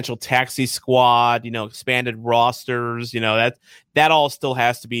a potential taxi squad, expanded rosters, that all still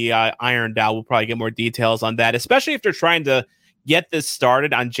has to be ironed out. We'll probably get more details on that, especially if they're trying to get this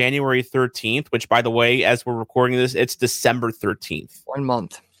started on January 13th, which, by the way, as we're recording this, it's December 13th.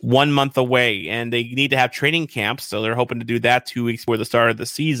 1 month away, and they need to have training camps, so they're hoping to do that 2 weeks before the start of the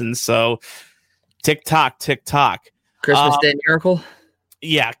season. So tick-tock. Christmas Day miracle?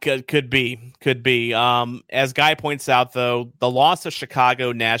 Yeah, could be. As Guy points out, though, the loss of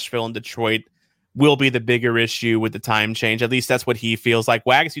Chicago, Nashville, and Detroit will be the bigger issue with the time change. At least that's what he feels like.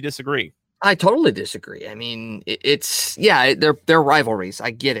 Wags, you disagree? I totally disagree. I mean, they're rivalries.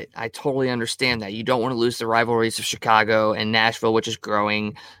 I get it. I totally understand that. You don't want to lose the rivalries of Chicago and Nashville, which is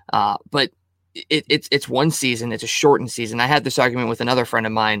growing. But it's one season. It's a shortened season. I had this argument with another friend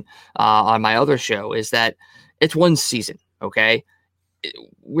of mine on my other show, is that it's one season. Okay.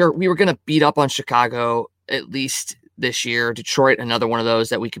 We were going to beat up on Chicago at least this year. Detroit, another one of those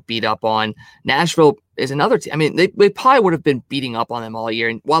that we could beat up on. Nashville is another team. I mean, they probably would have been beating up on them all year.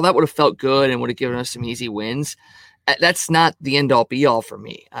 And while that would have felt good and would have given us some easy wins, that's not the end all be all for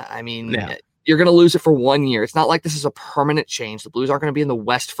me. I mean, You're going to lose it for 1 year. It's not like this is a permanent change. The Blues aren't going to be in the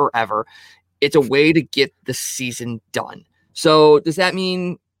West forever. It's a way to get the season done. So does that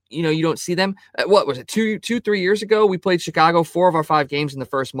mean, you don't see them? What was it? 3 years ago, we played Chicago 4 of our 5 games in the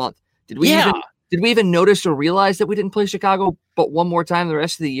first month. Did we even notice or realize that we didn't play Chicago but one more time the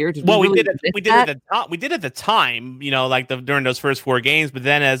rest of the year? We did at the time, during those first 4 games, but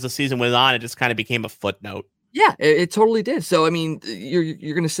then as the season went on, it just kind of became a footnote. Yeah, it totally did. So, I mean,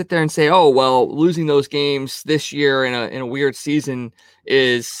 you're going to sit there and say, oh, well, losing those games this year in a weird season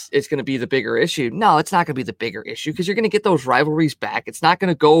it's going to be the bigger issue. No, it's not going to be the bigger issue, because you're going to get those rivalries back. It's not going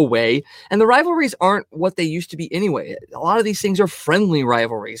to go away. And the rivalries aren't what they used to be anyway. A lot of these things are friendly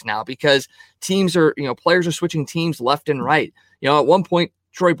rivalries now, because teams are, players are switching teams left and right. At one point,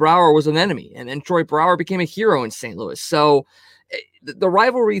 Troy Brouwer was an enemy, and then Troy Brouwer became a hero in St. Louis. So the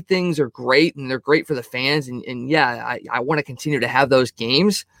rivalry things are great, and they're great for the fans. And yeah, I want to continue to have those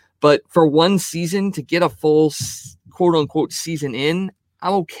games, but for one season to get a full quote unquote season in,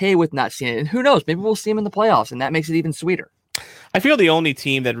 I'm okay with not seeing it. And who knows, maybe we'll see them in the playoffs, and that makes it even sweeter. I feel the only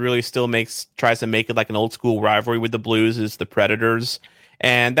team that really still tries to make it like an old school rivalry with the Blues is the Predators.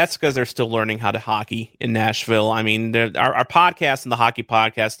 And that's because they're still learning how to hockey in Nashville. I mean, our podcast and the Hockey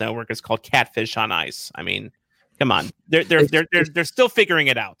Podcast Network is called Catfish on Ice. I mean, come on, they're still figuring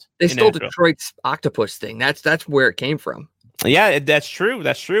it out. They stole Detroit's octopus thing. That's where it came from. Yeah, that's true.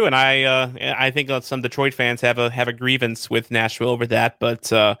 That's true. And I think some Detroit fans have a grievance with Nashville over that.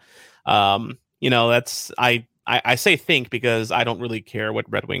 But that's I say think because I don't really care what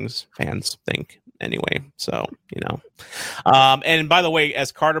Red Wings fans think anyway. So and by the way,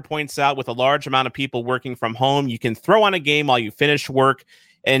 as Carter points out, with a large amount of people working from home, you can throw on a game while you finish work.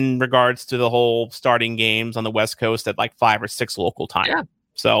 In regards to the whole starting games on the West Coast at like 5 or 6 local time. Yeah.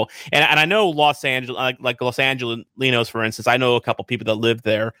 So, and I know Los Angeles, like Los Angelinos, for instance, I know a couple people that live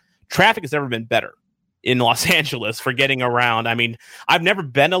there. Traffic has never been better in Los Angeles for getting around. I mean, I've never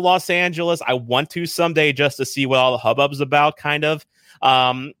been to Los Angeles. I want to someday just to see what all the hubbub's about, kind of.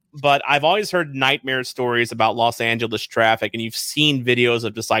 But I've always heard nightmare stories about Los Angeles traffic, and you've seen videos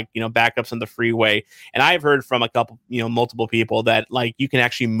of just like, backups on the freeway. And I've heard from a couple, multiple people that like you can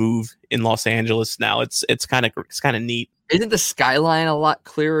actually move in Los Angeles now. It's kind of neat. Isn't the skyline a lot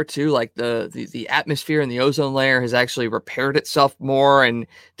clearer too? Like the atmosphere and the ozone layer has actually repaired itself more, and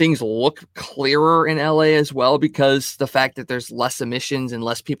things look clearer in LA as well, because the fact that there's less emissions and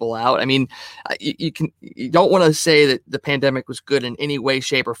less people out. I mean, you don't want to say that the pandemic was good in any way,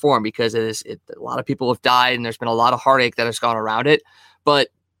 shape, or form, because a lot of people have died and there's been a lot of heartache that has gone around it. But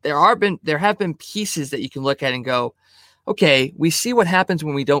there have been pieces that you can look at and go, okay, we see what happens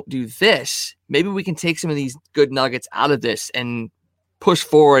when we don't do this. Maybe we can take some of these good nuggets out of this and push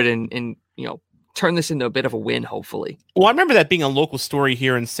forward and turn this into a bit of a win, hopefully. Well, I remember that being a local story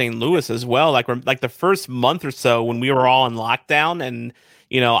here in St. Louis as well. Like the first month or so when we were all in lockdown, and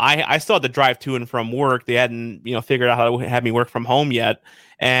I still had to drive to and from work. They hadn't figured out how to have me work from home yet,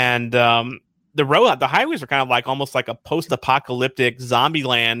 and the highways were kind of like almost like a post-apocalyptic zombie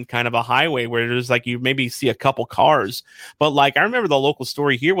land kind of a highway where there's like you maybe see a couple cars. But like I remember the local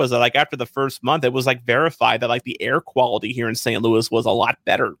story here was that like after the first month, it was like verified that like the air quality here in St. Louis was a lot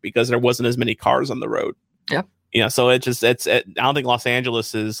better because there wasn't as many cars on the road. Yeah. So I don't think Los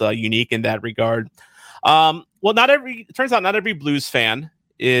Angeles is unique in that regard. Well, it turns out not every Blues fan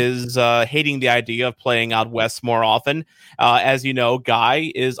is hating the idea of playing out west more often. As you know,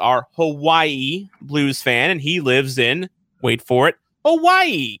 Guy is our Hawaii Blues fan, and he lives in, wait for it,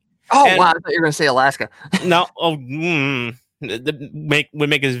 Hawaii. Oh, wow. I thought you were going to say Alaska. No. Would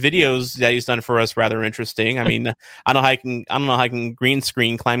make his videos that he's done for us rather interesting. I mean, I don't know how I can green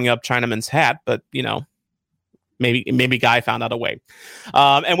screen climbing up Chinaman's hat, but maybe Guy found out a way.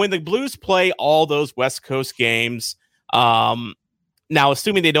 And when the Blues play all those West Coast games, now,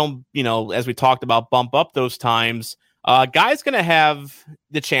 assuming they don't, as we talked about, bump up those times, Guy's going to have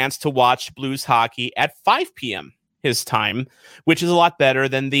the chance to watch Blues hockey at 5 p.m. his time, which is a lot better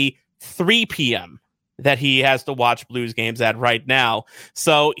than the 3 p.m. that he has to watch Blues games at right now.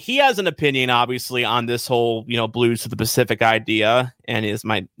 So he has an opinion, obviously, on this whole, Blues to the Pacific idea, and as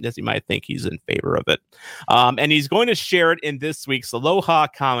you might think, he's in favor of it. And he's going to share it in this week's Aloha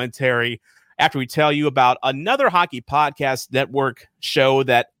commentary, after we tell you about another Hockey Podcast Network show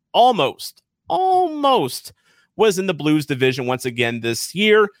that almost was in the Blues division once again this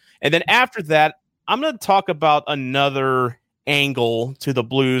year. And then after that, I'm going to talk about another angle to the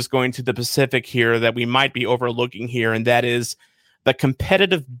Blues going to the Pacific here that we might be overlooking here, and that is the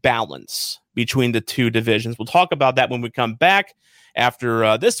competitive balance between the two divisions. We'll talk about that when we come back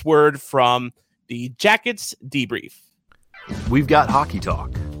after this word from the Jackets Debrief. We've got hockey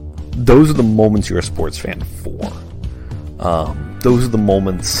talk. Those are the moments you're a sports fan for. Those are the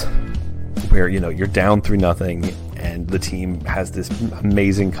moments where, you're down 3-0 and the team has this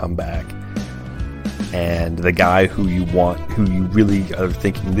amazing comeback. And the guy who you really are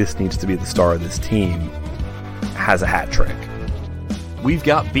thinking this needs to be the star of this team has a hat trick. We've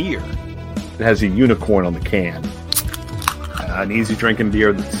got beer. It has a unicorn on the can. An easy drinking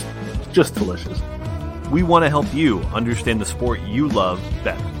beer that's just delicious. We want to help you understand the sport you love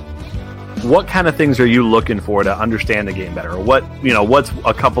better. What kind of things are you looking for to understand the game better? What's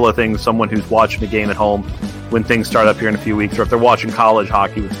a couple of things someone who's watching the game at home when things start up here in a few weeks, or if they're watching college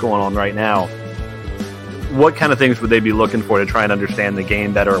hockey, what's going on right now? What kind of things would they be looking for to try and understand the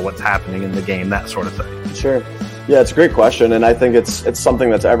game better, or what's happening in the game, that sort of thing? Sure. Yeah, it's a great question, and I think it's something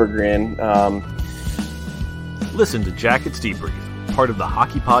that's evergreen. Listen to Jackets Debrief, part of the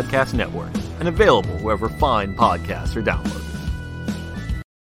Hockey Podcast Network, and available wherever fine podcasts are downloaded.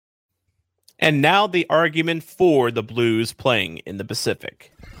 And now the argument for the Blues playing in the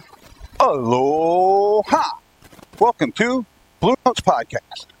Pacific. Aloha! Welcome to Bluenotes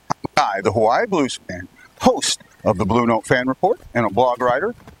Podcast. I'm the Hawaii Blues fan, host of the Blue Note Fan Report, and a blog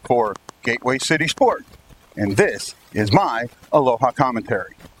writer for Gateway City Sport. And this is my Aloha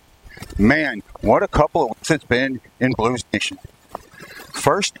commentary. Man, what a couple of weeks it's been in Blues Nation.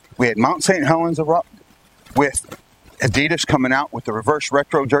 First, we had Mount St. Helens erupt with Adidas coming out with the reverse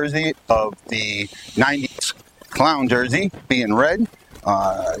retro jersey of the 90s clown jersey being red.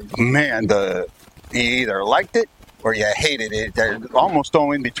 Man, you either liked it or you hated it. They're almost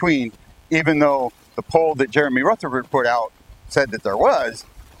all in between, even though the poll that Jeremy Rutherford put out said that there was,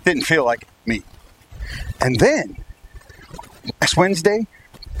 didn't feel like me. And then, last Wednesday,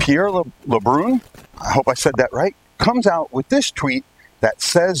 Pierre LeBrun, I hope I said that right, comes out with this tweet that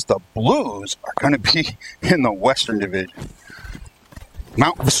says the Blues are going to be in the Western Division.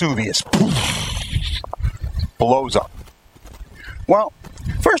 Mount Vesuvius blows up. Well,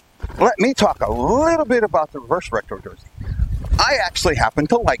 first, let me talk a little bit about the reverse retro jersey. I actually happen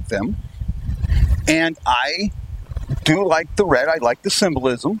to like them, and I do like the red. I like the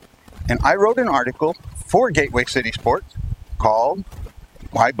symbolism, and I wrote an article for Gateway City Sports called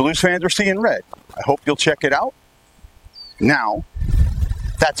Why Blues Fans Are Seeing Red. I hope you'll check it out. Now,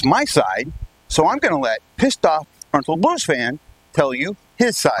 that's my side, so I'm going to let pissed off frontal Blues fan tell you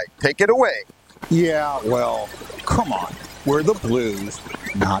his side. Take it away. Yeah, well, come on. We're the Blues,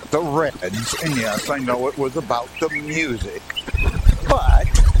 not the Reds. And yes, I know it was about the music, but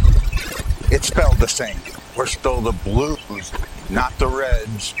it's spelled the same. we're still the Blues, not the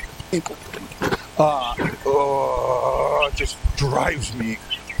Reds. It just drives me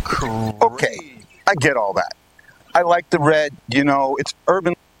crazy. Okay, I get all that. I like the red. You know, it's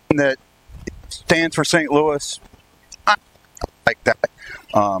urban that stands for St. Louis. I like that.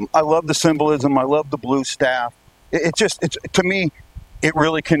 I love the symbolism. I love the blue staff. It's to me, it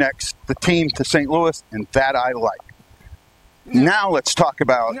really connects the team to St. Louis, and that I like. Now let's talk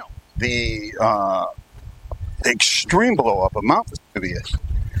about the extreme blow up of Mount Vesuvius.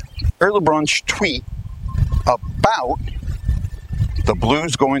 Erlebrun's tweet about the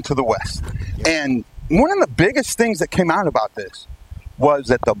Blues going to the West. And one of the biggest things that came out about this was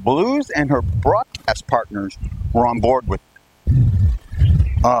that the Blues and her broadcast partners were on board with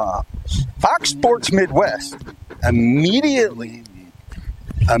it. Fox Sports Midwest immediately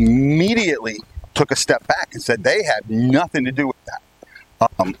took a step back and said they had nothing to do with that.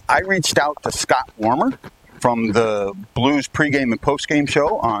 I reached out to Scott Warmer from the Blues pregame and postgame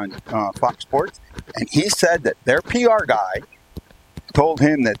show on Fox Sports, and he said that their PR guy told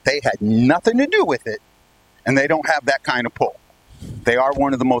him that they had nothing to do with it, and they don't have that kind of pull. They are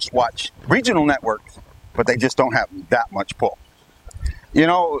one of the most watched regional networks, but they just don't have that much pull. You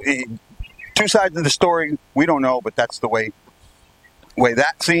know, two sides of the story, we don't know, but that's the way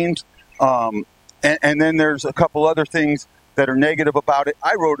that seems. And then there's a couple other things that are negative about it.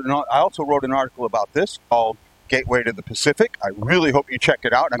 I also wrote an article about this called Gateway to the Pacific. I really hope you check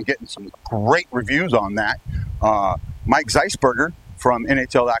it out. I'm getting some great reviews on that. Mike Zeisberger from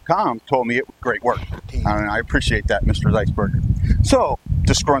NHL.com told me it was great work. And I appreciate that, Mr. Zeisberger. So,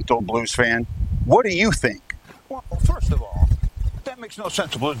 disgruntled Blues fan, what do you think? Well, first of all, that makes no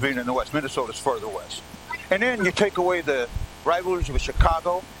sense, the Blues being in the West. Minnesota's further west. And then you take away the rivalries with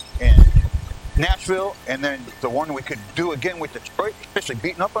Chicago and Nashville, and then the one we could do again with Detroit, especially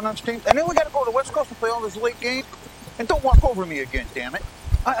beating up on those teams. And then we got to go to the West Coast and play all those late games. And don't walk over me again, damn it.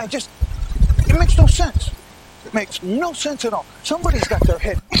 It makes no sense. It makes no sense at all. Somebody's got their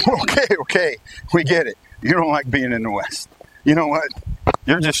head. Okay. We get it. You don't like being in the West. You know what?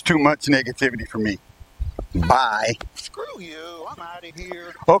 You're just too much negativity for me. Bye. Screw you. I'm out of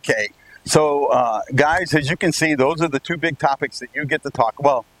here. Okay. So, guys, as you can see, those are the two big topics that you get to talk.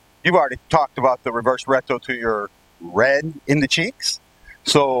 Well, you've already talked about the reverse retro to your red in the cheeks.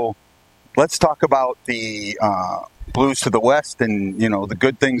 So let's talk about the Blues to the West and, you know, the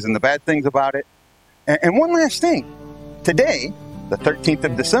good things and the bad things about it. And one last thing. Today, the 13th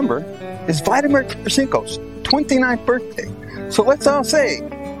of December, is Vladimir Tarasenko's 29th birthday. So let's all say,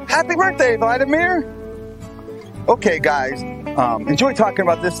 happy birthday, Vladimir! Okay, guys, enjoy talking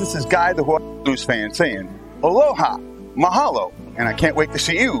about this. This is Guy, the Blues fan, saying aloha, mahalo, and I can't wait to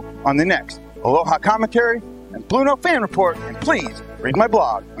see you on the next Aloha Commentary and Blue Note Fan Report. And please read my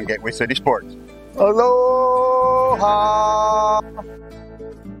blog on Gateway City Sports. Aloha!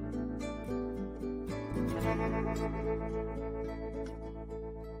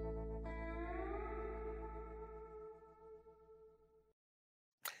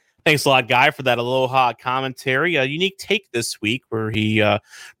 Thanks a lot, Guy, for that Aloha commentary. A unique take this week where he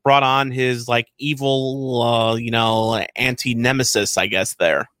brought on his evil, anti-nemesis, I guess,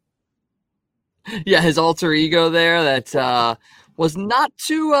 there. Yeah, his alter ego there that was not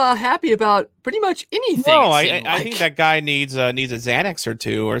too happy about pretty much anything. No, I think that guy needs a Xanax or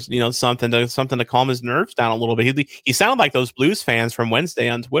two, or something to calm his nerves down a little bit. He sounded like those Blues fans from Wednesday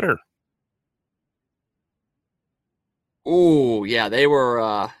on Twitter. Oh, yeah, they were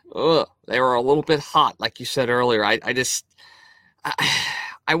a little bit hot, like you said earlier. I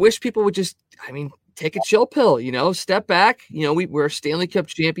wish people would just, take a chill pill, step back. We're Stanley Cup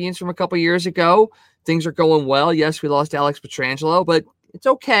champions from a couple years ago. Things are going well. Yes, we lost Alex Pietrangelo, but it's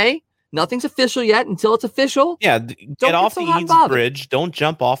okay. Nothing's official yet until it's official. Yeah, get off the Eads Bridge. Don't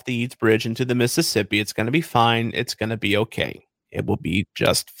jump off the Eads Bridge into the Mississippi. It's going to be fine. It's going to be okay. It will be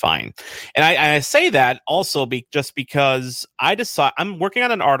just fine. And I say that also just because I'm working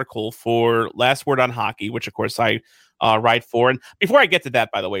on an article for Last Word on Hockey, which of course I write for. And before I get to that,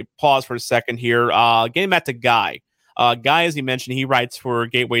 by the way, pause for a second here. Getting back to Guy. Guy, as he mentioned, he writes for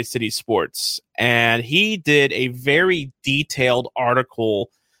Gateway City Sports, and he did a very detailed article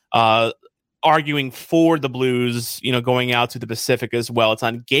arguing for the Blues, going out to the Pacific as well. It's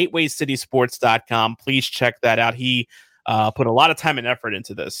on gatewaycitysports.com. Please check that out. He put a lot of time and effort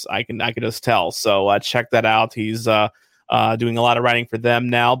into this. I can just tell. So check that out. He's doing a lot of writing for them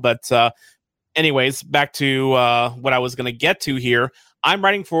now. But anyways, back to what I was going to get to here. I'm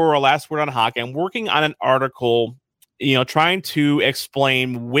writing for Last Word on Hockey. I'm working on an article, trying to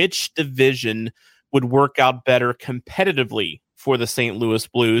explain which division would work out better competitively for the St. Louis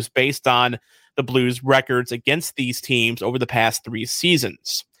Blues based on the Blues records against these teams over the past 3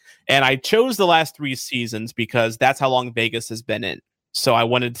 seasons. And I chose the last 3 seasons because that's how long Vegas has been in. So I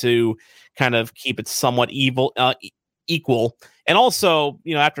wanted to kind of keep it somewhat equal. And also,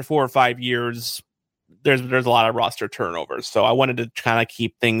 after 4 or 5 years, there's a lot of roster turnovers. So I wanted to kind of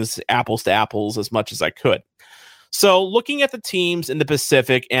keep things apples to apples as much as I could. So looking at the teams in the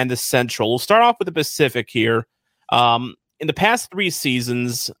Pacific and the Central, we'll start off with the Pacific here. In the past 3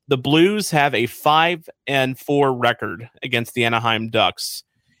 seasons, the Blues have a 5-4 record against the Anaheim Ducks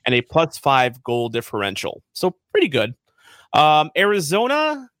and a +5 goal differential. So pretty good.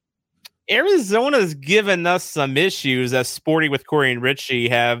 Arizona's given us some issues, as Sporty with Corey and Richie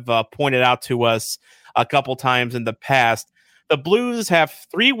have pointed out to us a couple times in the past. The Blues have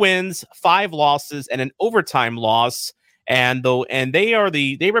 3 wins, 5 losses, and an overtime loss, and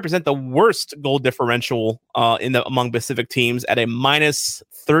they represent the worst goal differential among Pacific teams at a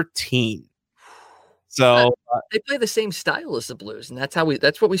 -13. So they play the same style as the Blues, and that's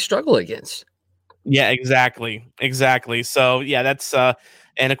what we struggle against. Yeah, exactly. So yeah, that's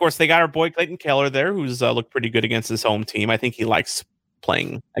and of course they got our boy Clayton Keller there, who's looked pretty good against his home team. I think he likes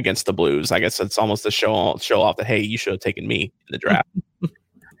playing against the Blues. I guess it's almost a show off that, hey, you should have taken me in the draft.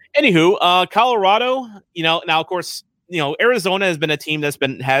 Anywho, Colorado, now of course, Arizona has been a team that's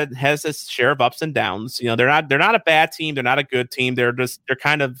has its share of ups and downs. They're not a bad team, they're not a good team. They're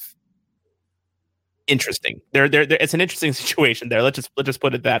kind of interesting. It's an interesting situation there. Let's just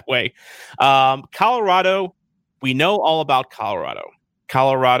put it that way. Colorado, we know all about Colorado.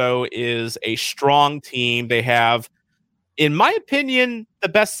 Colorado is a strong team. They have, in my opinion, the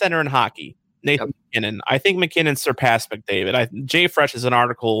best center in hockey, Nathan McKinnon. I think McKinnon surpassed McDavid. Jay Fresh is an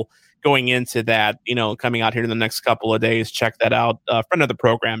article going into that, coming out here in the next couple of days. Check that out. Friend of the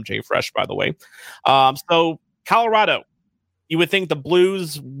program, Jay Fresh, by the way. So Colorado, you would think the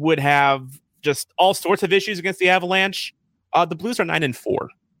Blues would have just all sorts of issues against the Avalanche. The Blues are 9-4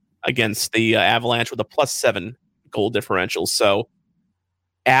 against the Avalanche with a +7 goal differential. So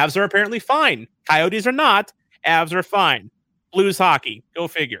Avs are apparently fine. Coyotes are not. Avs are fine. Blues hockey, go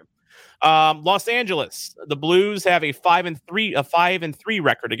figure. Los Angeles, the Blues have a 5-3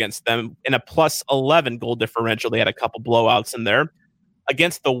 record against them in a +11 goal differential. They had a couple blowouts in there.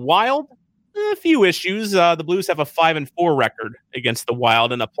 Against the Wild, a few issues. The Blues have a 5-4 record against the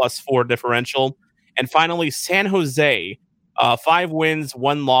Wild and a +4 differential. And finally, San Jose, 5 wins,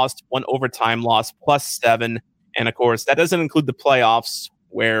 1 loss, 1 overtime loss, +7. And of course, that doesn't include the playoffs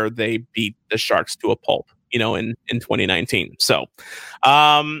where they beat the Sharks to a pulp, in 2019. So,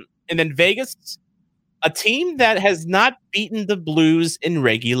 and then Vegas, a team that has not beaten the Blues in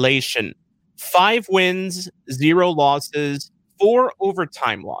regulation. 5 wins, 0 losses, 4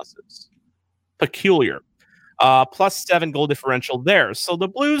 overtime losses. Peculiar. +7 goal differential there. So the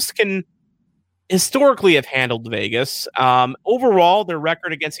Blues can historically have handled Vegas. Overall, their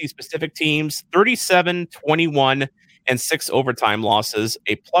record against these specific teams, 37-21 and 6 overtime losses,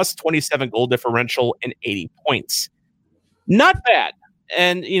 a +27 goal differential and 80 points. Not bad.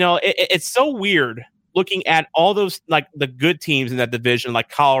 And, it's so weird looking at all those, like the good teams in that division, like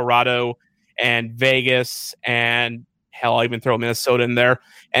Colorado and Vegas, and hell, I'll even throw Minnesota in there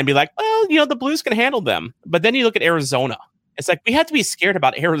and be like, well, the Blues can handle them. But then you look at Arizona. It's like, we have to be scared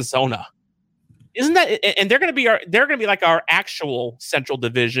about Arizona. Isn't that, and they're going to be like our actual Central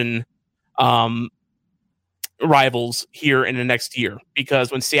Division rivals here in the next year,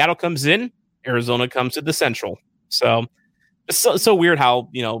 because when Seattle comes in, Arizona comes to the Central. So it's so weird how,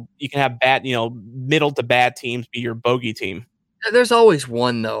 you can have bad, middle to bad teams be your bogey team. There's always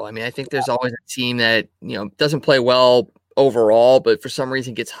one, though. I mean, I think there's always a team that, doesn't play well overall, but for some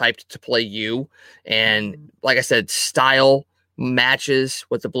reason gets hyped to play you. And like I said, style matches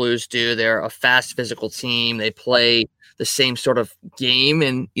what the Blues do. They're a fast, physical team. They play the same sort of game,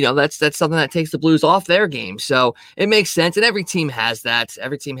 and that's something that takes the Blues off their game. So it makes sense, and every team has that.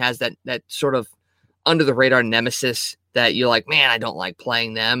 Every team has that sort of under the radar nemesis that you're like, man, I don't like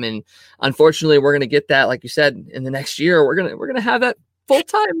playing them. And unfortunately, we're gonna get that, like you said, in the next year. We're gonna have that full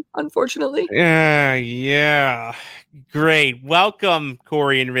time, unfortunately. Yeah, great. Welcome,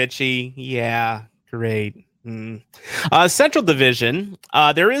 Corey and Richie. Yeah, great. Central Division,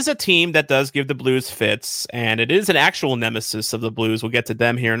 there is a team that does give the Blues fits, and it is an actual nemesis of the Blues. We'll get to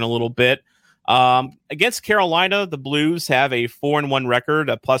them here in a little bit. Against Carolina, the Blues have a 4-1 record,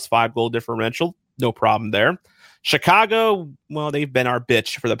 a +5 goal differential. No problem there. Chicago, well, they've been our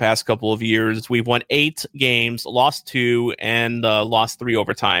bitch for the past couple of years. We've won 8 games, lost 2, and lost 3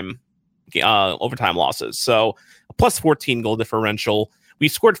 overtime losses. So a +14 goal differential. we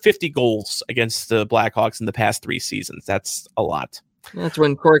scored 50 goals against the Blackhawks in the past 3 seasons. That's a lot. That's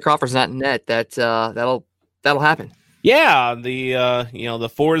when Corey Crawford's not in net. That'll happen. Yeah, the the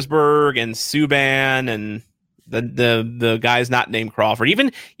Forsberg and Subban and the guys not named Crawford.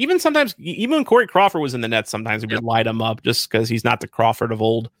 Even sometimes, even when Corey Crawford was in the net, sometimes we would light him up just because he's not the Crawford of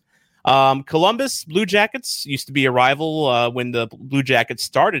old. Columbus Blue Jackets used to be a rival when the Blue Jackets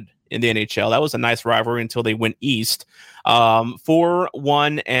started in the NHL. That was a nice rivalry until they went east.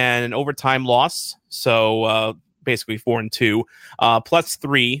 4-1 and an overtime loss. So basically 4-2,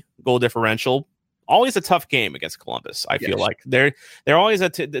 +3 goal differential. Always a tough game against Columbus. I feel like they're always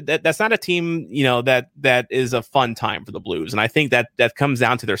that's not a team, that is a fun time for the Blues. And I think that comes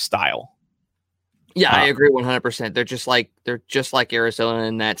down to their style. Yeah, I agree 100%. They're just like Arizona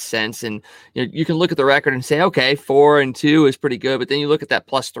in that sense. And you can look at the record and say, okay, 4-2 is pretty good. But then you look at that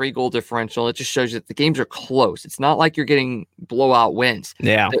 +3 goal differential. It just shows you that the games are close. It's not like you're getting blowout wins.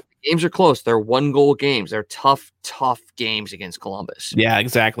 Yeah. The games are close. They're 1-goal games. They're tough games against Columbus. Yeah,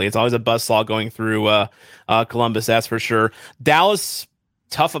 exactly. It's always a buzzsaw going through Columbus. That's for sure. Dallas,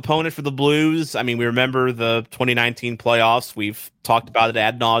 tough opponent for the Blues. I mean, we remember the 2019 playoffs. We've talked about it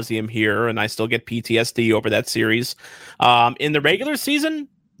ad nauseum here, and I still get PTSD over that series. In the regular season,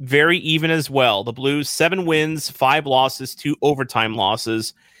 very even as well. The Blues, 7 wins, 5 losses, 2 overtime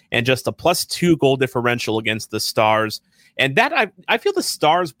losses, and just a +2 goal differential against the Stars. And that I feel the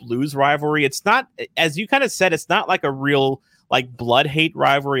Stars-Blues rivalry, it's not, as you kind of said, it's not like a real blood-hate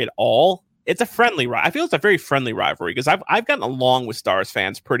rivalry at all. It's a friendly rivalry. I feel it's a very friendly rivalry because I've gotten along with Stars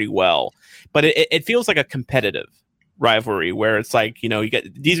fans pretty well, but it feels like a competitive rivalry where it's like,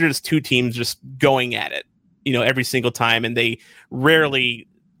 these are just 2 teams just going at it, every single time. And they rarely,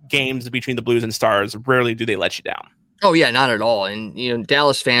 games between the Blues and Stars, rarely do they let you down. Oh yeah, not at all. And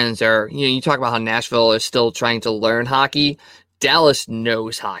Dallas fans are, you talk about how Nashville is still trying to learn hockey. Dallas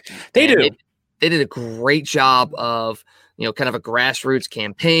knows hockey. They do. They did a great job of, kind of a grassroots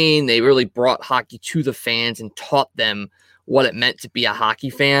campaign. They really brought hockey to the fans and taught them what it meant to be a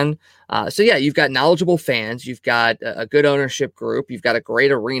hockey fan. So yeah, you've got knowledgeable fans. You've got a good ownership group. You've got a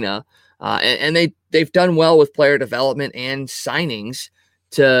great arena, and they've done well with player development and signings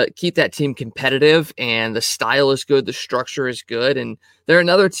to keep that team competitive. And the style is good. The structure is good. And they're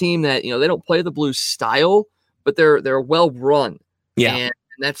another team that, they don't play the Blues style, but they're well run. Yeah. And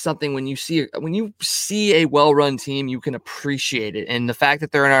that's something when you see a well-run team, you can appreciate it. And the fact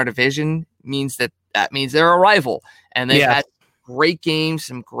that they're in our division means that means they're a rival, and they've had great games,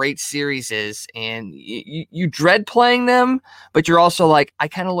 some great series, and you dread playing them, but you're also like, I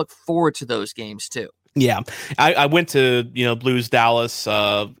kind of look forward to those games too. Yeah. I went to, Blues Dallas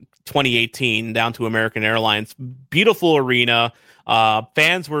 2018 down to American Airlines. Beautiful arena.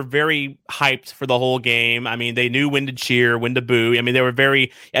 Fans were very hyped for the whole game. I mean, they knew when to cheer, when to boo. I mean, they were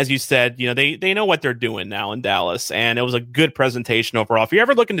very, as you said, they know what they're doing now in Dallas, and it was a good presentation overall. If you're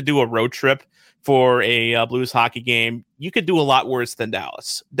ever looking to do a road trip for a Blues hockey game, you could do a lot worse than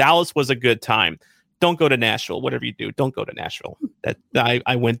Dallas. Dallas was a good time. Don't go to Nashville. Whatever you do, don't go to Nashville.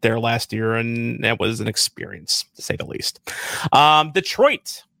 I went there last year, and that was an experience, to say the least.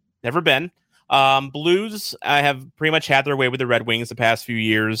 Detroit, never been. Blues, I have pretty much had their way with the Red Wings the past few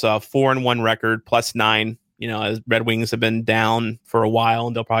years. 4-1 record, +9. As Red Wings have been down for a while,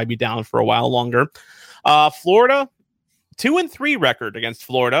 and they'll probably be down for a while longer. Florida, 2-3 record against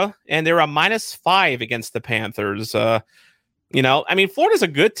Florida, and they're a -5 against the Panthers. Florida's a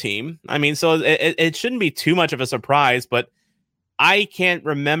good team. So it shouldn't be too much of a surprise, but I can't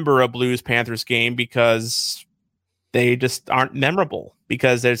remember a Blues Panthers game because they just aren't memorable,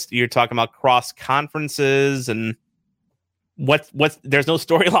 because you're talking about cross conferences and there's no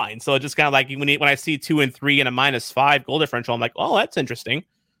storyline. So it's just kind of like when I see 2-3 and a -5 goal differential, I'm like, oh, that's interesting.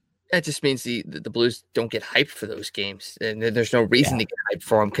 That just means the Blues don't get hyped for those games, and there's no reason to get hyped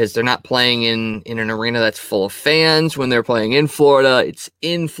for them because they're not playing in an arena that's full of fans. When they're playing in Florida, it's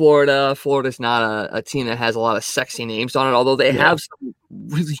in Florida. Florida's not a team that has a lot of sexy names on it, although they have some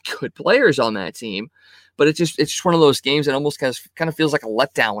really good players on that team. But it's just one of those games that almost kind of feels like a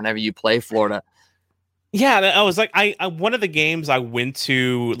letdown whenever you play Florida. Yeah, I was like, I one of the games I went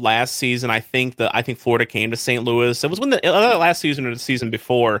to last season, I think Florida came to St. Louis. It was when the last season or the season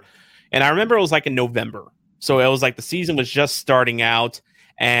before. And I remember it was like in November. So it was like the season was just starting out.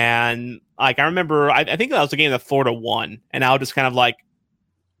 And like, I remember, I think that was the game that Florida won. And I was just kind of like,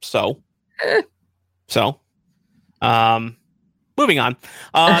 moving on.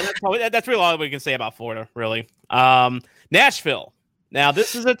 That's really all we can say about Florida, really. Nashville. Now,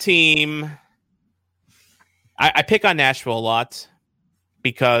 this is a team, I pick on Nashville a lot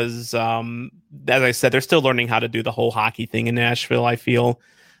because, as I said, they're still learning how to do the whole hockey thing in Nashville, I feel.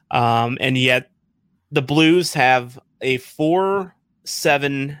 And yet the Blues have a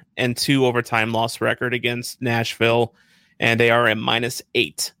 4-7-2 overtime loss record against Nashville, and they are at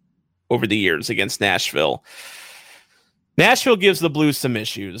 -8 over the years against Nashville. Nashville gives the Blues some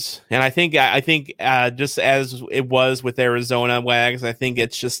issues, and I think just as it was with Arizona, Wags, I think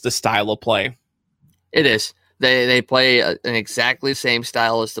it's just the style of play. It is. They play an exactly same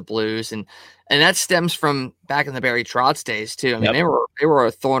style as the Blues, and that stems from back in the Barry Trotz days too. I mean, they were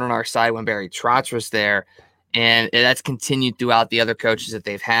a thorn in our side when Barry Trotz was there, and that's continued throughout the other coaches that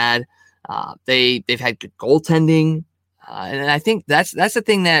they've had. They've had good goaltending, and I think that's the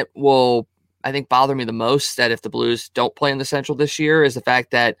thing that will, I think, bother me the most, that if the Blues don't play in the Central this year, is the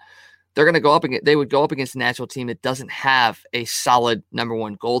fact that they're going to go up against, they would go up against a national team that doesn't have a solid number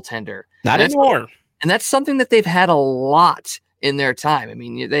one goaltender. Not anymore. And that's something that they've had a lot in their time. I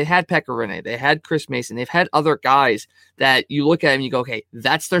mean, they had Pekka Rinne, they had Chris Mason, they've had other guys that you look at and you go, okay,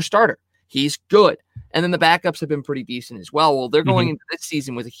 that's their starter. He's good. And then the backups have been pretty decent as well. Well, they're going into this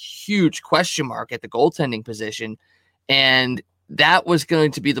season with a huge question mark at the goaltending position. And that was going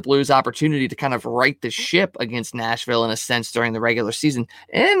to be the Blues' opportunity to kind of right the ship against Nashville in a sense during the regular season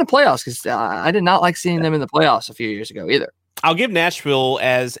and the playoffs, because I did not like seeing them in the playoffs a few years ago either. I'll give Nashville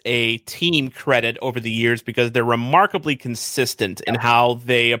as a team credit over the years because they're remarkably consistent in how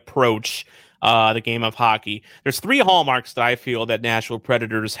they approach the game of hockey. There's 3 hallmarks that I feel that Nashville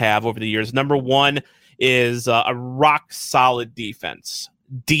Predators have over the years. Number 1 is a rock-solid defense,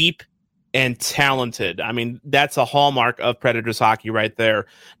 deep and talented. I mean, that's a hallmark of Predators hockey right there.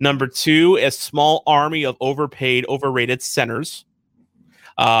 Number 2, a small army of overpaid, overrated centers.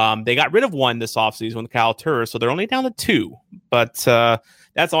 They got rid of one this offseason with Kyle Turner, so they're only down to 2. But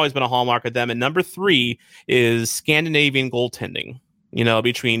that's always been a hallmark of them. And number 3 is Scandinavian goaltending,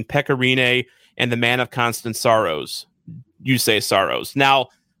 between Pekka Rinne and the man of constant sorrows, Jussi Saros. Now,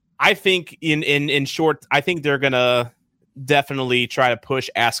 I think in short, I think they're going to definitely try to push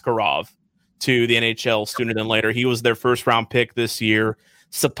Askarov to the NHL sooner than later. He was their first-round pick this year,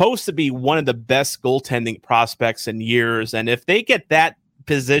 supposed to be one of the best goaltending prospects in years. And if they get that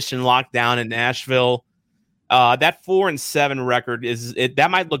position locked down in Nashville, that 4-7 record that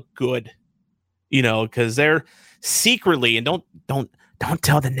might look good, because they're secretly, and don't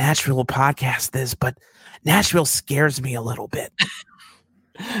tell the Nashville podcast this, but Nashville scares me a little bit.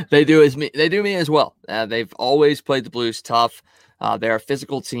 They do me as well. They've always played the Blues tough. They're a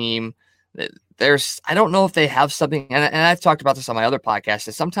physical team. I don't know if they have something, and I've talked about this on my other podcast,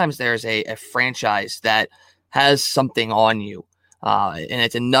 that sometimes there's a franchise that has something on you, and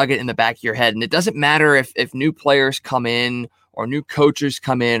it's a nugget in the back of your head. And it doesn't matter if new players come in or new coaches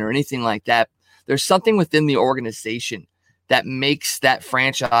come in or anything like that. There's something within the organization that makes that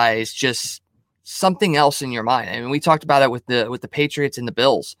franchise just something else in your mind. I mean, we talked about it with the Patriots and the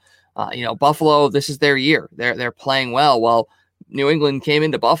Bills. Buffalo, this is their year. They're playing well. Well, New England came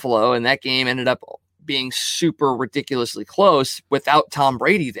into Buffalo, and that game ended up being super ridiculously close without Tom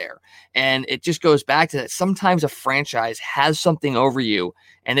Brady there. And it just goes back to that. Sometimes a franchise has something over you,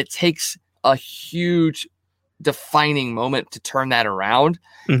 and it takes a huge defining moment to turn that around.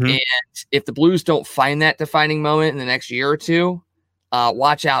 And if the Blues don't find that defining moment in the next year or two,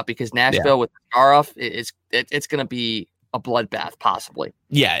 watch out, because Nashville with Garoff, it's going to be a bloodbath, possibly.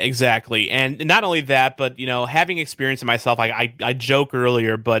 Yeah, exactly. And not only that, but having experience in myself, I joke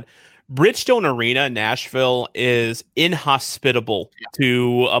earlier, but Bridgestone Arena in Nashville is inhospitable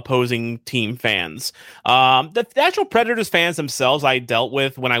to opposing team fans. The Nashville Predators fans themselves, I dealt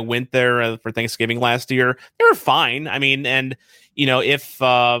with when I went there for Thanksgiving last year. They were fine. I mean, and if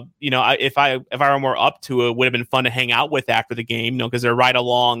I were more up to it, it would have been fun to hang out with after the game, because they're right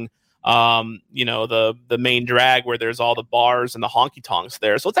along the main drag where there's all the bars and the honky tonks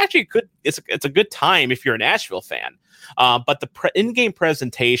there. So it's actually it's a good time if you're a Nashville fan. But the in-game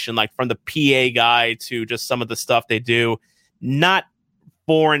presentation, like from the PA guy to just some of the stuff they do, not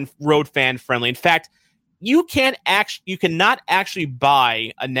foreign road fan friendly. In fact, you cannot actually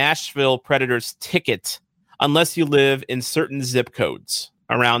buy a Nashville Predators ticket unless you live in certain zip codes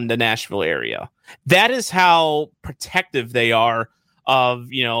around the Nashville area. That is how protective they are of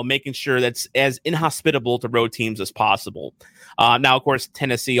making sure that's as inhospitable to road teams as possible. Now, of course,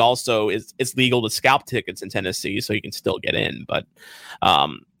 Tennessee also it's legal to scalp tickets in Tennessee, so you can still get in. But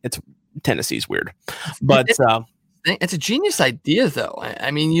Tennessee's weird. But it's a genius idea, though.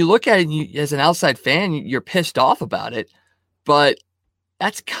 I mean, you look at it as an outside fan, you're pissed off about it, but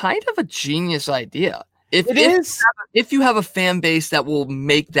that's kind of a genius idea. If you have a fan base that will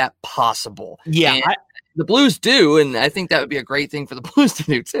make that possible. Yeah. the Blues do, and I think that would be a great thing for the Blues to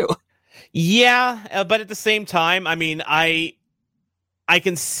do too. Yeah, but at the same time, I mean, I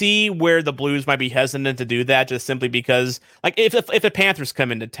can see where the Blues might be hesitant to do that, just simply because, like, if the Panthers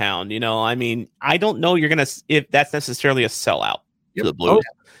come into town, I mean, I don't know if that's necessarily a sellout to the Blues.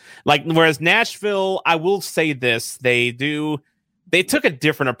 Oh. Like, whereas Nashville, I will say this, they took a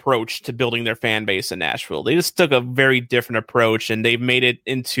different approach to building their fan base in Nashville. They just took a very different approach, and they've made it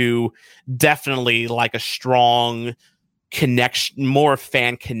into definitely like a strong connection, more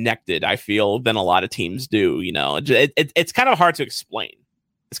fan connected, I feel, than a lot of teams do. It's kind of hard to explain.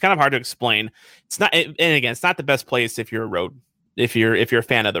 It's not, and again, it's not the best place if you're a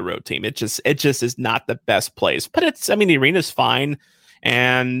fan of the road team. It just is not the best place. But the arena's fine,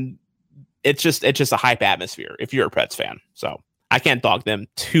 and it's just a hype atmosphere if you're a Preds fan. So I can't dog them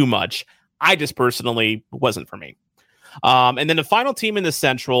too much. I just personally wasn't for me. And then the final team in the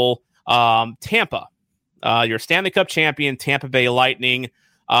Central, Tampa, your Stanley Cup champion, Tampa Bay Lightning.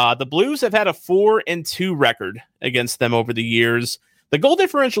 The Blues have had a 4-2 record against them over the years. The goal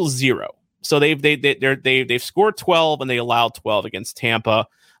differential is 0. So they've scored 12 and they allowed 12 against Tampa.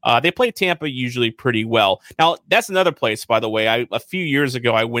 They play Tampa usually pretty well. Now, that's another place, by the way. A few years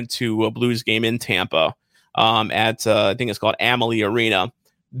ago, I went to a Blues game in Tampa at I think it's called Amalie Arena.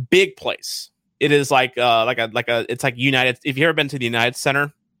 Big place. It is it's like United. If you ever been to the United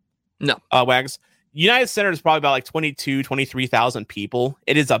Center, no, Wags. United Center is probably about like 23,000 people.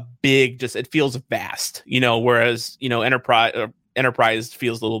 It is a big, it feels vast, whereas, Enterprise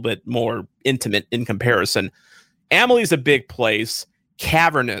feels a little bit more intimate in comparison. Amelie's a big place,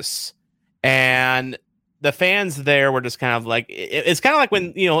 cavernous, and the fans there were just kind of like, it's kind of like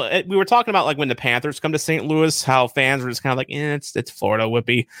when, we were talking about like when the Panthers come to St. Louis, how fans were just kind of like, it's Florida,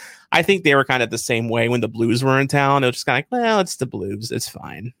 Whippy. I think they were kind of the same way when the Blues were in town. It was just kind of like, well, it's the Blues. It's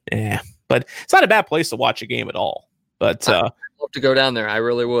fine. Yeah. But it's not a bad place to watch a game at all. But I'd love to go down there. I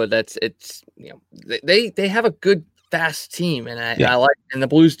really would. They have a good, fast team, and I like, and the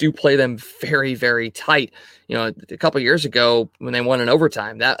Blues do play them very, very tight. A couple of years ago when they won in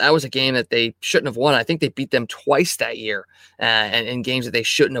overtime, that was a game that they shouldn't have won. I think they beat them twice that year, and in games that they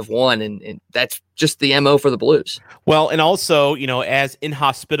shouldn't have won, and that's just the MO for the Blues. Well, and also, as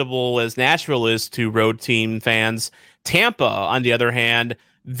inhospitable as Nashville is to road team fans, Tampa, on the other hand,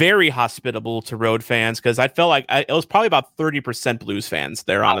 very hospitable to road fans, because I felt like it was probably about 30% Blues fans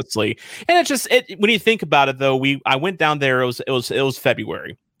there, honestly. And when you think about it, though, I went down there. It was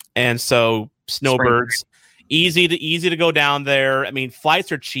February, and so snowbirds, easy to go down there. I mean,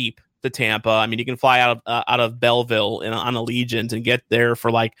 flights are cheap to Tampa. I mean, you can fly out of Belleville on Allegiant and get there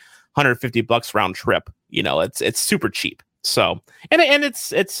for like $150 round trip. It's super cheap. So and it's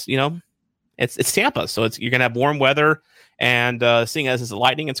Tampa, so you're gonna have warm weather. And seeing as it's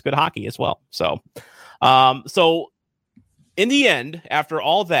Lightning, it's good hockey as well. So in the end, after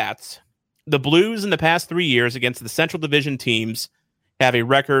all that, the Blues in the past 3 years against the Central Division teams have a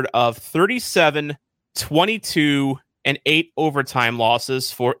record of 37, 22, and 8 overtime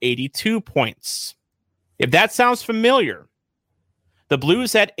losses for 82 points. If that sounds familiar, the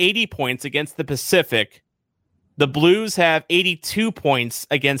Blues had 80 points against the Pacific. The Blues have 82 points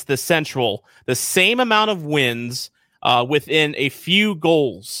against the Central. The same amount of wins, within a few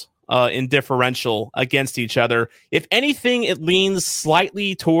goals in differential against each other. If anything, it leans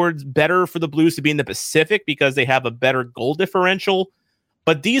slightly towards better for the Blues to be in the Pacific because they have a better goal differential.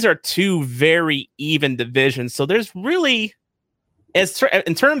 But these are two very even divisions. So there's really,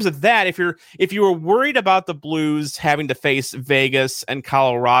 in terms of that, if you were worried about the Blues having to face Vegas and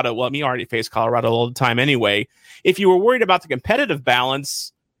Colorado, well, you already face Colorado all the time anyway. If you were worried about the competitive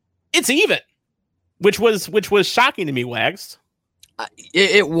balance, it's even. Which was shocking to me, Wags.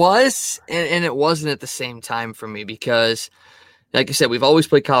 It was, and it wasn't at the same time for me because, like I said, we've always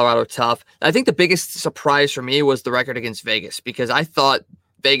played Colorado tough. I think the biggest surprise for me was the record against Vegas, because I thought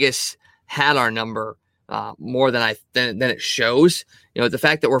Vegas had our number more than it shows. The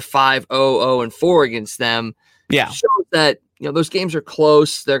fact that we're 5-0-0-4 against them, shows that those games are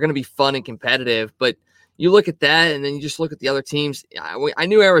close. They're going to be fun and competitive. But you look at that, and then you just look at the other teams. I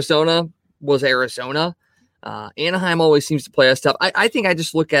knew Arizona was Arizona. Anaheim always seems to play us tough. I think I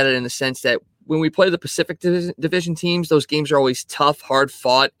just look at it in the sense that when we play the Pacific Division teams, those games are always tough, hard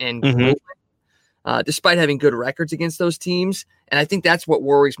fought, and grueling, despite having good records against those teams. And I think that's what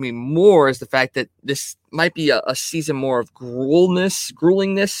worries me more, is the fact that this might be a season more of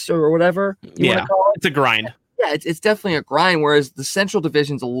gruelingness or whatever you want to call it. It's a grind. Yeah, it's definitely a grind, whereas the Central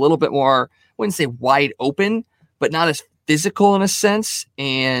Division's a little bit more, I wouldn't say wide open, but not as physical in a sense.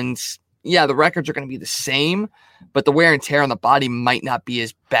 And yeah, the records are going to be the same, but the wear and tear on the body might not be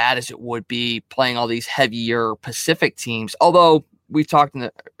as bad as it would be playing all these heavier Pacific teams. Although we've talked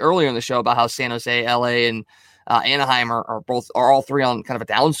earlier in the show about how San Jose, LA, and Anaheim are all three on kind of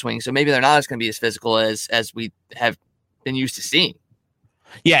a downswing. So maybe they're not going to be as physical as we have been used to seeing.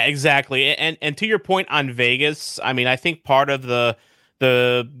 Yeah, exactly. And to your point on Vegas, I mean, I think part of the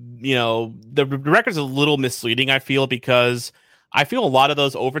record's a little misleading, I feel, because I feel a lot of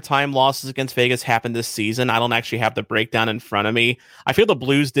those overtime losses against Vegas happened this season. I don't actually have the breakdown in front of me. I feel the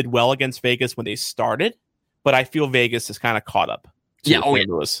Blues did well against Vegas when they started, but I feel Vegas is kind of caught up to St.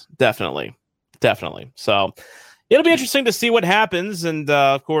 Louis. Definitely. So it'll be interesting to see what happens. And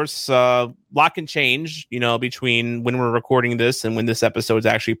of course, a lot can change, between when we're recording this and when this episode is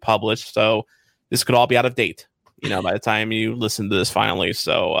actually published. So this could all be out of date, by the time you listen to this finally.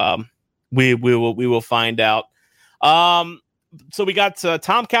 So we will find out. So we got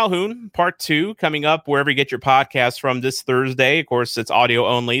Tom Calhoun Part 2 coming up wherever you get your podcast from this Thursday. Of course, it's audio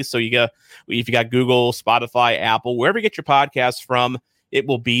only. So if you got Google, Spotify, Apple, wherever you get your podcast from, it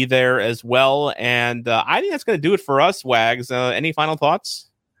will be there as well. And I think that's going to do it for us, Wags. Any final thoughts?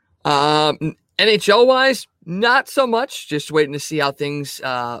 NHL wise, not so much. Just waiting to see how things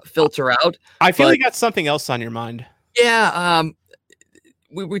filter out. I feel you got something else on your mind. Yeah.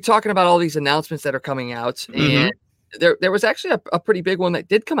 We're talking about all these announcements that are coming out, and there was actually a pretty big one that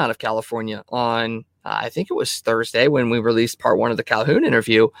did come out of California on, I think it was Thursday when we released part 1 of the Calhoun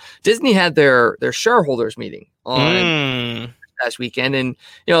interview. Disney had their shareholders meeting on last weekend, and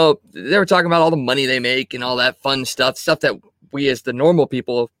they were talking about all the money they make and all that fun stuff that we as the normal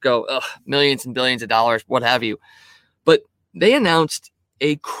people go, ugh, millions and billions of dollars, what have you. But they announced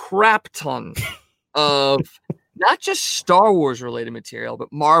a crap ton of not just Star Wars related material,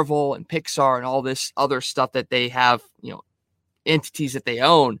 but Marvel and Pixar and all this other stuff that they have, entities that they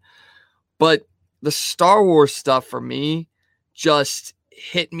own. But the Star Wars stuff for me just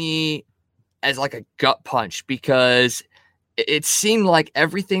hit me as like a gut punch, because it seemed like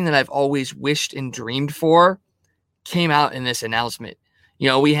everything that I've always wished and dreamed for came out in this announcement.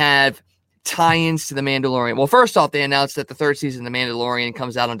 We have tie-ins to The Mandalorian. Well, first off, they announced that the 3rd season of The Mandalorian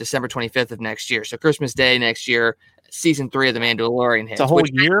comes out on December 25th of next year. So Christmas Day next year, season 3 of The Mandalorian hits. It's a whole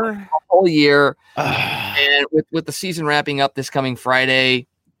year? A whole year. And with the season wrapping up this coming Friday,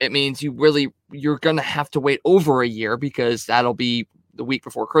 it means you're going to have to wait over a year, because that'll be the week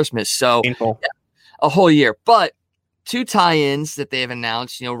before Christmas. So a whole year. But 2 tie-ins that they have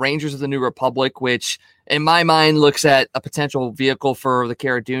announced, Rangers of the New Republic, which in my mind looks at a potential vehicle for the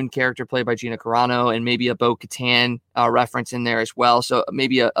Cara Dune character played by Gina Carano, and maybe a Bo-Katan reference in there as well. So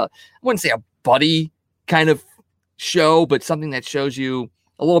maybe I wouldn't say a buddy kind of show, but something that shows you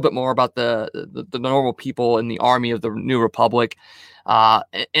a little bit more about the normal people in the army of the New Republic. And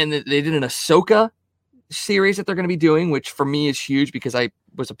they did an Ahsoka series that they're going to be doing, which for me is huge, because I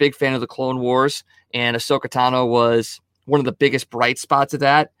was a big fan of the Clone Wars, and Ahsoka Tano was one of the biggest bright spots of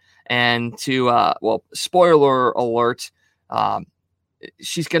that. And spoiler alert,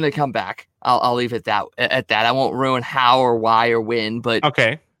 she's going to come back. I'll leave it at that. I won't ruin how or why or when, but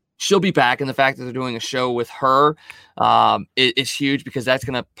okay, she'll be back. And the fact that they're doing a show with her is huge, because that's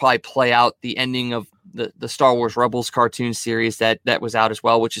going to probably play out the ending of the Star Wars Rebels cartoon series that was out as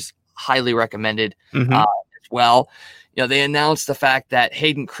well, which is highly recommended as well. They announced the fact that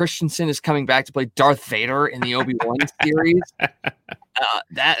Hayden Christensen is coming back to play Darth Vader in the Obi-Wan series.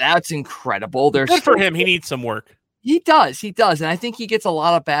 That's incredible. They're good for him. He needs some work. He does. And I think he gets a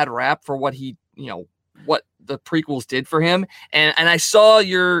lot of bad rap for what what the prequels did for him. And I saw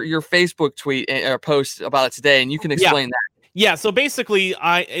your Facebook tweet or post about it today, and you can explain that. Yeah, so basically,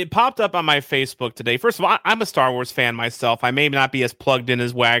 it popped up on my Facebook today. First of all, I'm a Star Wars fan myself. I may not be as plugged in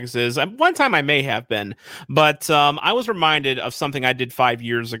as Wags is. One time I may have been, but I was reminded of something I did 5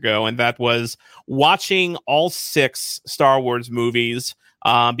 years ago, and that was watching all 6 Star Wars movies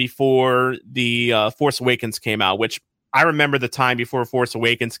before the Force Awakens came out, which I remember the time before Force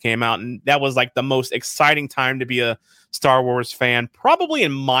Awakens came out, and that was like the most exciting time to be a Star Wars fan, probably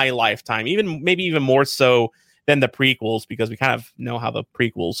in my lifetime, maybe even more so than the prequels, because we kind of know how the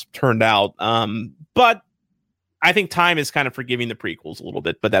prequels turned out. But I think time is kind of forgiving the prequels a little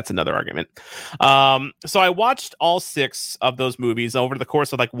bit, but that's another argument. So I watched all 6 of those movies over the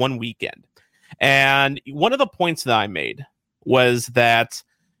course of like one weekend. And one of the points that I made was that,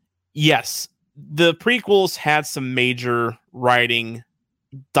 yes, the prequels had some major writing,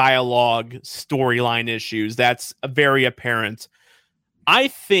 dialogue, storyline issues. That's very apparent. I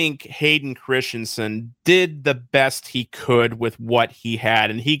think Hayden Christensen did the best he could with what he had,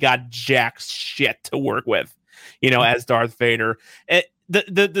 and he got jack shit to work with, as Darth Vader.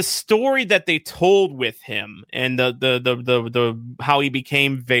 the story that they told with him and the how he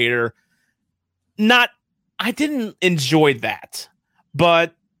became Vader, I didn't enjoy that,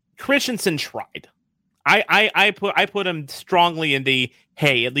 but Christensen tried. I put him strongly in the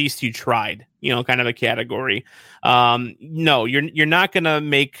hey, at least you tried, kind of a category. No, you're not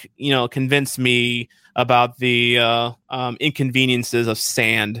gonna convince me about the inconveniences of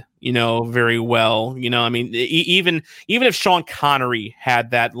sand, very well. I mean, even if Sean Connery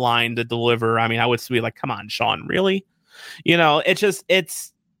had that line to deliver, I mean, I would be like, come on, Sean, really?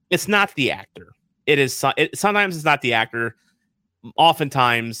 It's not the actor. Sometimes it's not the actor.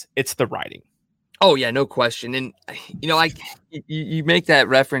 Oftentimes it's the writing. Oh yeah, no question. And you make that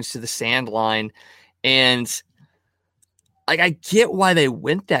reference to the sand line, and I get why they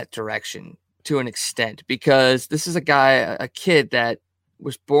went that direction to an extent, because this is a kid that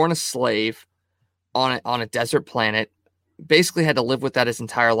was born a slave on a desert planet, basically had to live with that his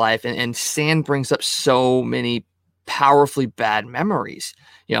entire life, and sand brings up so many powerfully bad memories.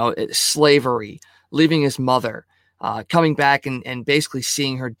 Slavery, leaving his mother, coming back and basically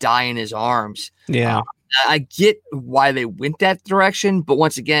seeing her die in his arms. Yeah. I get why they went that direction, but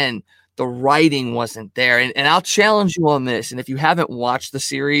once again, the writing wasn't there. And I'll challenge you on this. And if you haven't watched the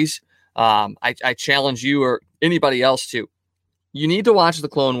series, I challenge you or anybody else to. You need to watch the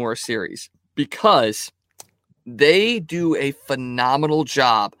Clone Wars series, because they do a phenomenal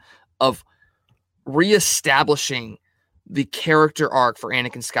job of reestablishing the character arc for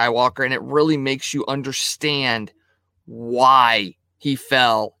Anakin Skywalker, and it really makes you understand why he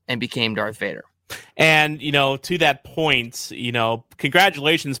fell and became Darth Vader. And, to that point,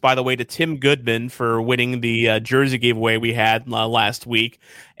 congratulations, by the way, to Tim Goodman for winning the jersey giveaway we had last week.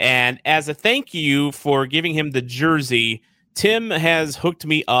 And as a thank you for giving him the jersey, Tim has hooked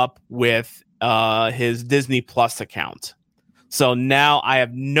me up with his Disney Plus account. So now I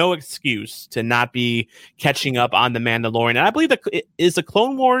have no excuse to not be catching up on The Mandalorian. And I believe is the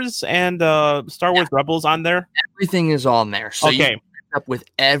Clone Wars and Star Wars Rebels on there? Everything is on there. So okay. You up with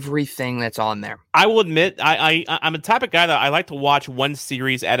everything that's on there. I will admit, I'm a type of guy that I like to watch one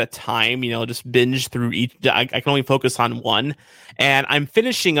series at a time, just binge through each. I can only focus on one. And I'm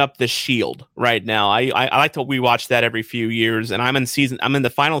finishing up The Shield right now. I like to rewatch that every few years, and I'm in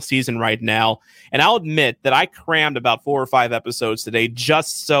the final season right now. And I'll admit that I crammed about 4 or 5 episodes today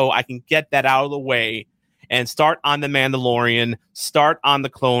just so I can get that out of the way and start on The Mandalorian, start on the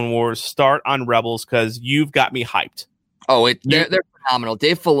Clone Wars, start on Rebels, because you've got me hyped. Oh, they're phenomenal.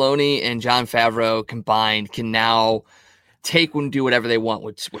 Dave Filoni and Jon Favreau combined can now take and do whatever they want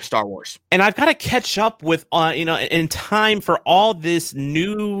with Star Wars. And I've got to catch up with, in time for all this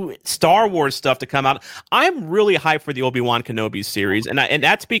new Star Wars stuff to come out. I'm really hyped for the Obi-Wan Kenobi series. And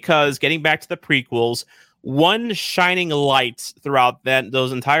that's because, getting back to the prequels, one shining light throughout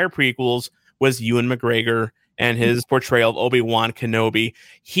those entire prequels was Ewan McGregor and his portrayal of Obi-Wan Kenobi.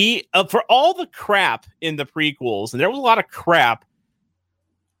 He, for all the crap in the prequels, and there was a lot of crap,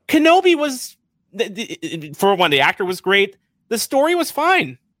 Kenobi was, for one, the actor was great. The story was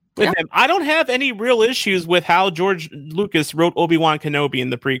fine with him. I don't have any real issues with how George Lucas wrote Obi-Wan Kenobi in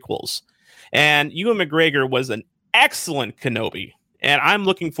the prequels. And Ewan McGregor was an excellent Kenobi. And I'm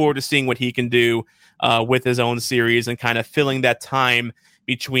looking forward to seeing what he can do with his own series and kind of filling that time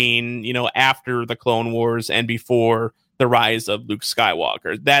between, after the Clone Wars and before the rise of Luke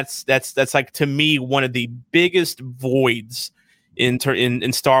Skywalker. That's like, to me, one of the biggest voids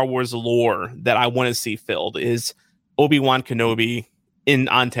in Star Wars lore that I want to see filled is Obi-Wan Kenobi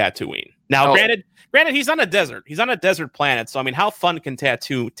on Tatooine. Now, granted, he's on a desert. He's on a desert planet. So, I mean, how fun can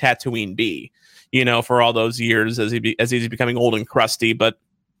Tatooine be, for all those years as he's becoming old and crusty? But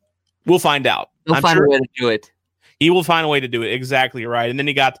we'll find out. He'll find a way to do it. He will find a way to do it. Exactly right. And then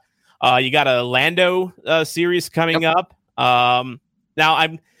you got a Lando series coming up. Now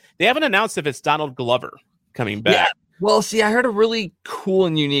they haven't announced if it's Donald Glover coming back. Yeah. Well, see, I heard a really cool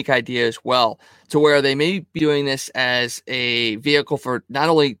and unique idea as well, to where they may be doing this as a vehicle for not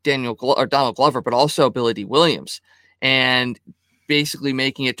only Donald Glover, but also Billy D. Williams, and basically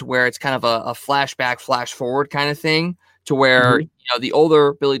making it to where it's kind of a flashback, flash forward kind of thing, to where the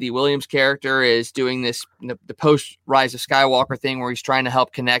older Billy D. Williams character is doing this, the post Rise of Skywalker thing, where he's trying to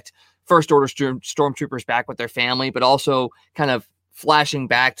help connect First Order stormtroopers back with their family, but also kind of flashing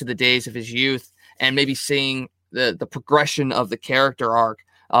back to the days of his youth and maybe seeing the progression of the character arc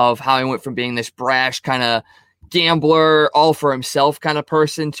of how he went from being this brash kind of gambler, all for himself kind of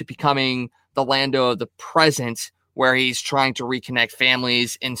person, to becoming the Lando of the present, where he's trying to reconnect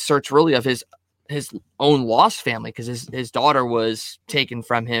families in search really of his his own lost family, because his daughter was taken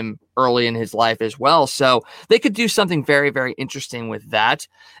from him early in his life as well. So they could do something very, very interesting with that.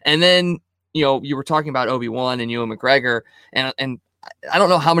 And then, you were talking about Obi-Wan and Ewan McGregor, and I don't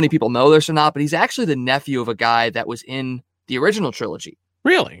know how many people know this or not, but he's actually the nephew of a guy that was in the original trilogy.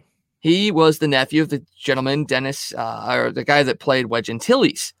 Really? He was the nephew of the gentleman, Dennis, or the guy that played Wedge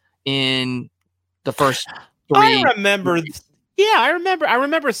Antilles in the first three. I remember. Yeah, I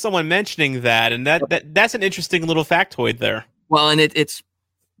remember someone mentioning that, and that's an interesting little factoid there. Well, and it's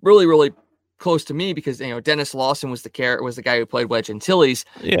really, really close to me because Dennis Lawson was the guy who played Wedge Antilles.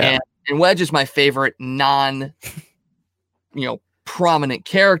 Yeah, and Wedge is my favorite prominent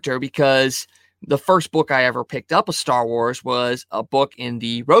character, because the first book I ever picked up of Star Wars was a book in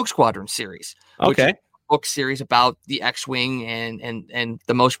the Rogue Squadron series. Okay. Book series about the X-Wing and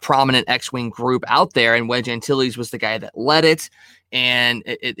the most prominent X-Wing group out there, and Wedge Antilles was the guy that led it. And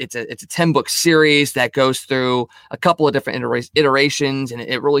it's a 10-book series that goes through a couple of different iterations, and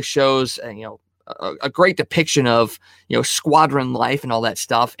it really shows a great depiction of squadron life and all that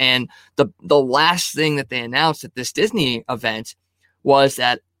stuff. And the last thing that they announced at this Disney event was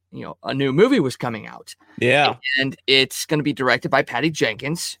that a new movie was coming out. Yeah. And it's going to be directed by Patty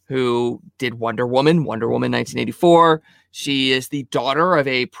Jenkins, who did Wonder Woman 1984. She is the daughter of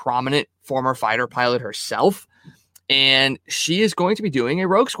a prominent former fighter pilot herself. And she is going to be doing a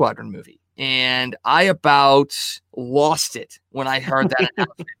Rogue Squadron movie. And I about lost it when I heard that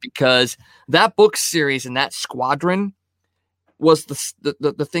announcement, because that book series and that squadron was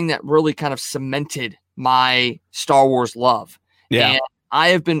the thing that really kind of cemented my Star Wars love. Yeah. And I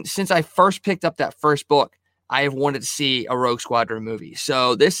have been, since I first picked up that first book, I have wanted to see a Rogue Squadron movie.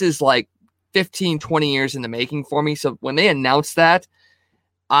 So this is like 15, 20 years in the making for me. So when they announced that,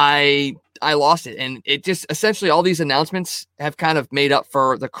 I lost it. And it just essentially all these announcements have kind of made up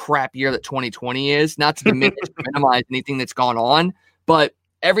for the crap year that 2020 is. Not to diminish or minimize anything that's gone on, but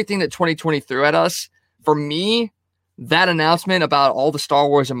everything that 2020 threw at us, for me, that announcement about all the Star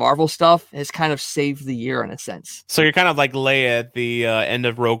Wars and Marvel stuff has kind of saved the year in a sense. So you're kind of like Leia at the end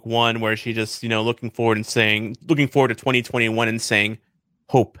of Rogue One, where she just, looking forward to 2021 and saying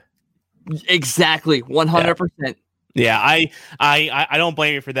hope. Exactly. 100%. Yeah, I don't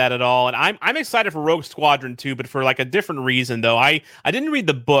blame you for that at all, and I'm excited for Rogue Squadron too, but for like a different reason though. I didn't read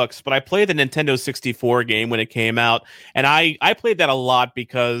the books, but I played the Nintendo 64 game when it came out, and I played that a lot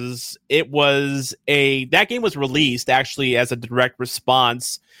because that game was released actually as a direct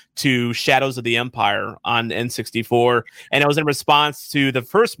response to Shadows of the Empire on N64, and it was in response to the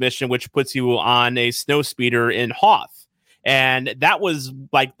first mission, which puts you on a snowspeeder in Hoth, and that was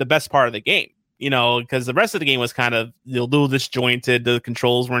like the best part of the game. Because the rest of the game was kind of a little disjointed. The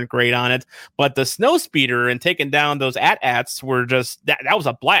controls weren't great on it. But the snowspeeder and taking down those AT-ATs were just, that was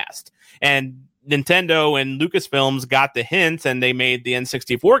a blast. And Nintendo and Lucasfilms got the hint, and they made the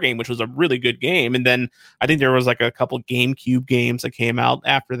N64 game, which was a really good game. And then I think there was like a couple GameCube games that came out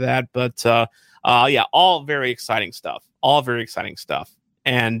after that. But yeah, all very exciting stuff.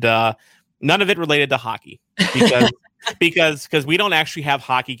 And none of it related to hockey, because we don't actually have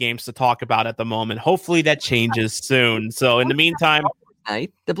hockey games to talk about at the moment. Hopefully that changes soon. So in the meantime,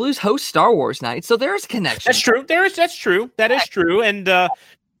 the Blues host Star Wars night, so there's a connection. That's true. That is true. And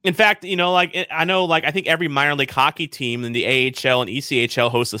in fact, I think every minor league hockey team in the AHL and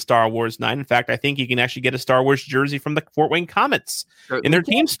ECHL hosts a Star Wars night. In fact, I think you can actually get a Star Wars jersey from the Fort Wayne Comets in their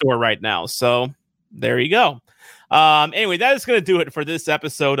team store right now. So there you go. Anyway, that is going to do it for this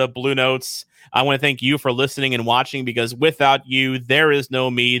episode of Blue Notes. I want to thank you for listening and watching, because without you, there is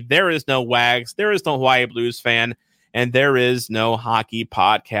no me, there is no Wags, there is no Hawaii Blues fan, and there is no Hockey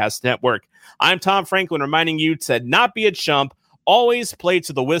Podcast Network. I'm Tom Franklin, reminding you to not be a chump, always play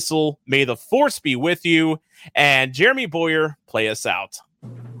to the whistle, may the force be with you, and Jeremy Boyer, play us out.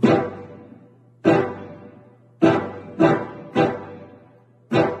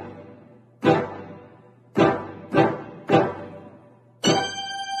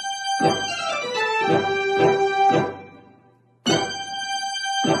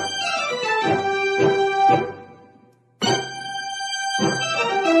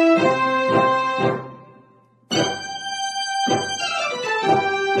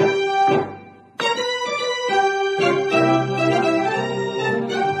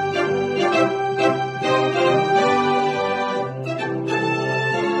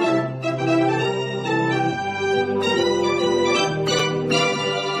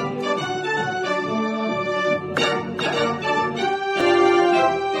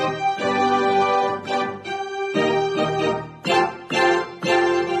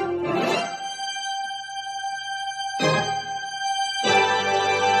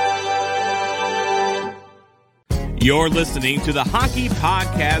 You're listening to the Hockey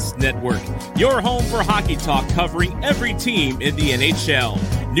Podcast Network, your home for hockey talk covering every team in the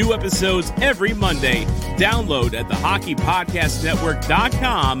NHL. New episodes every Monday. Download at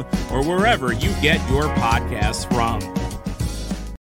thehockeypodcastnetwork.com or wherever you get your podcasts from.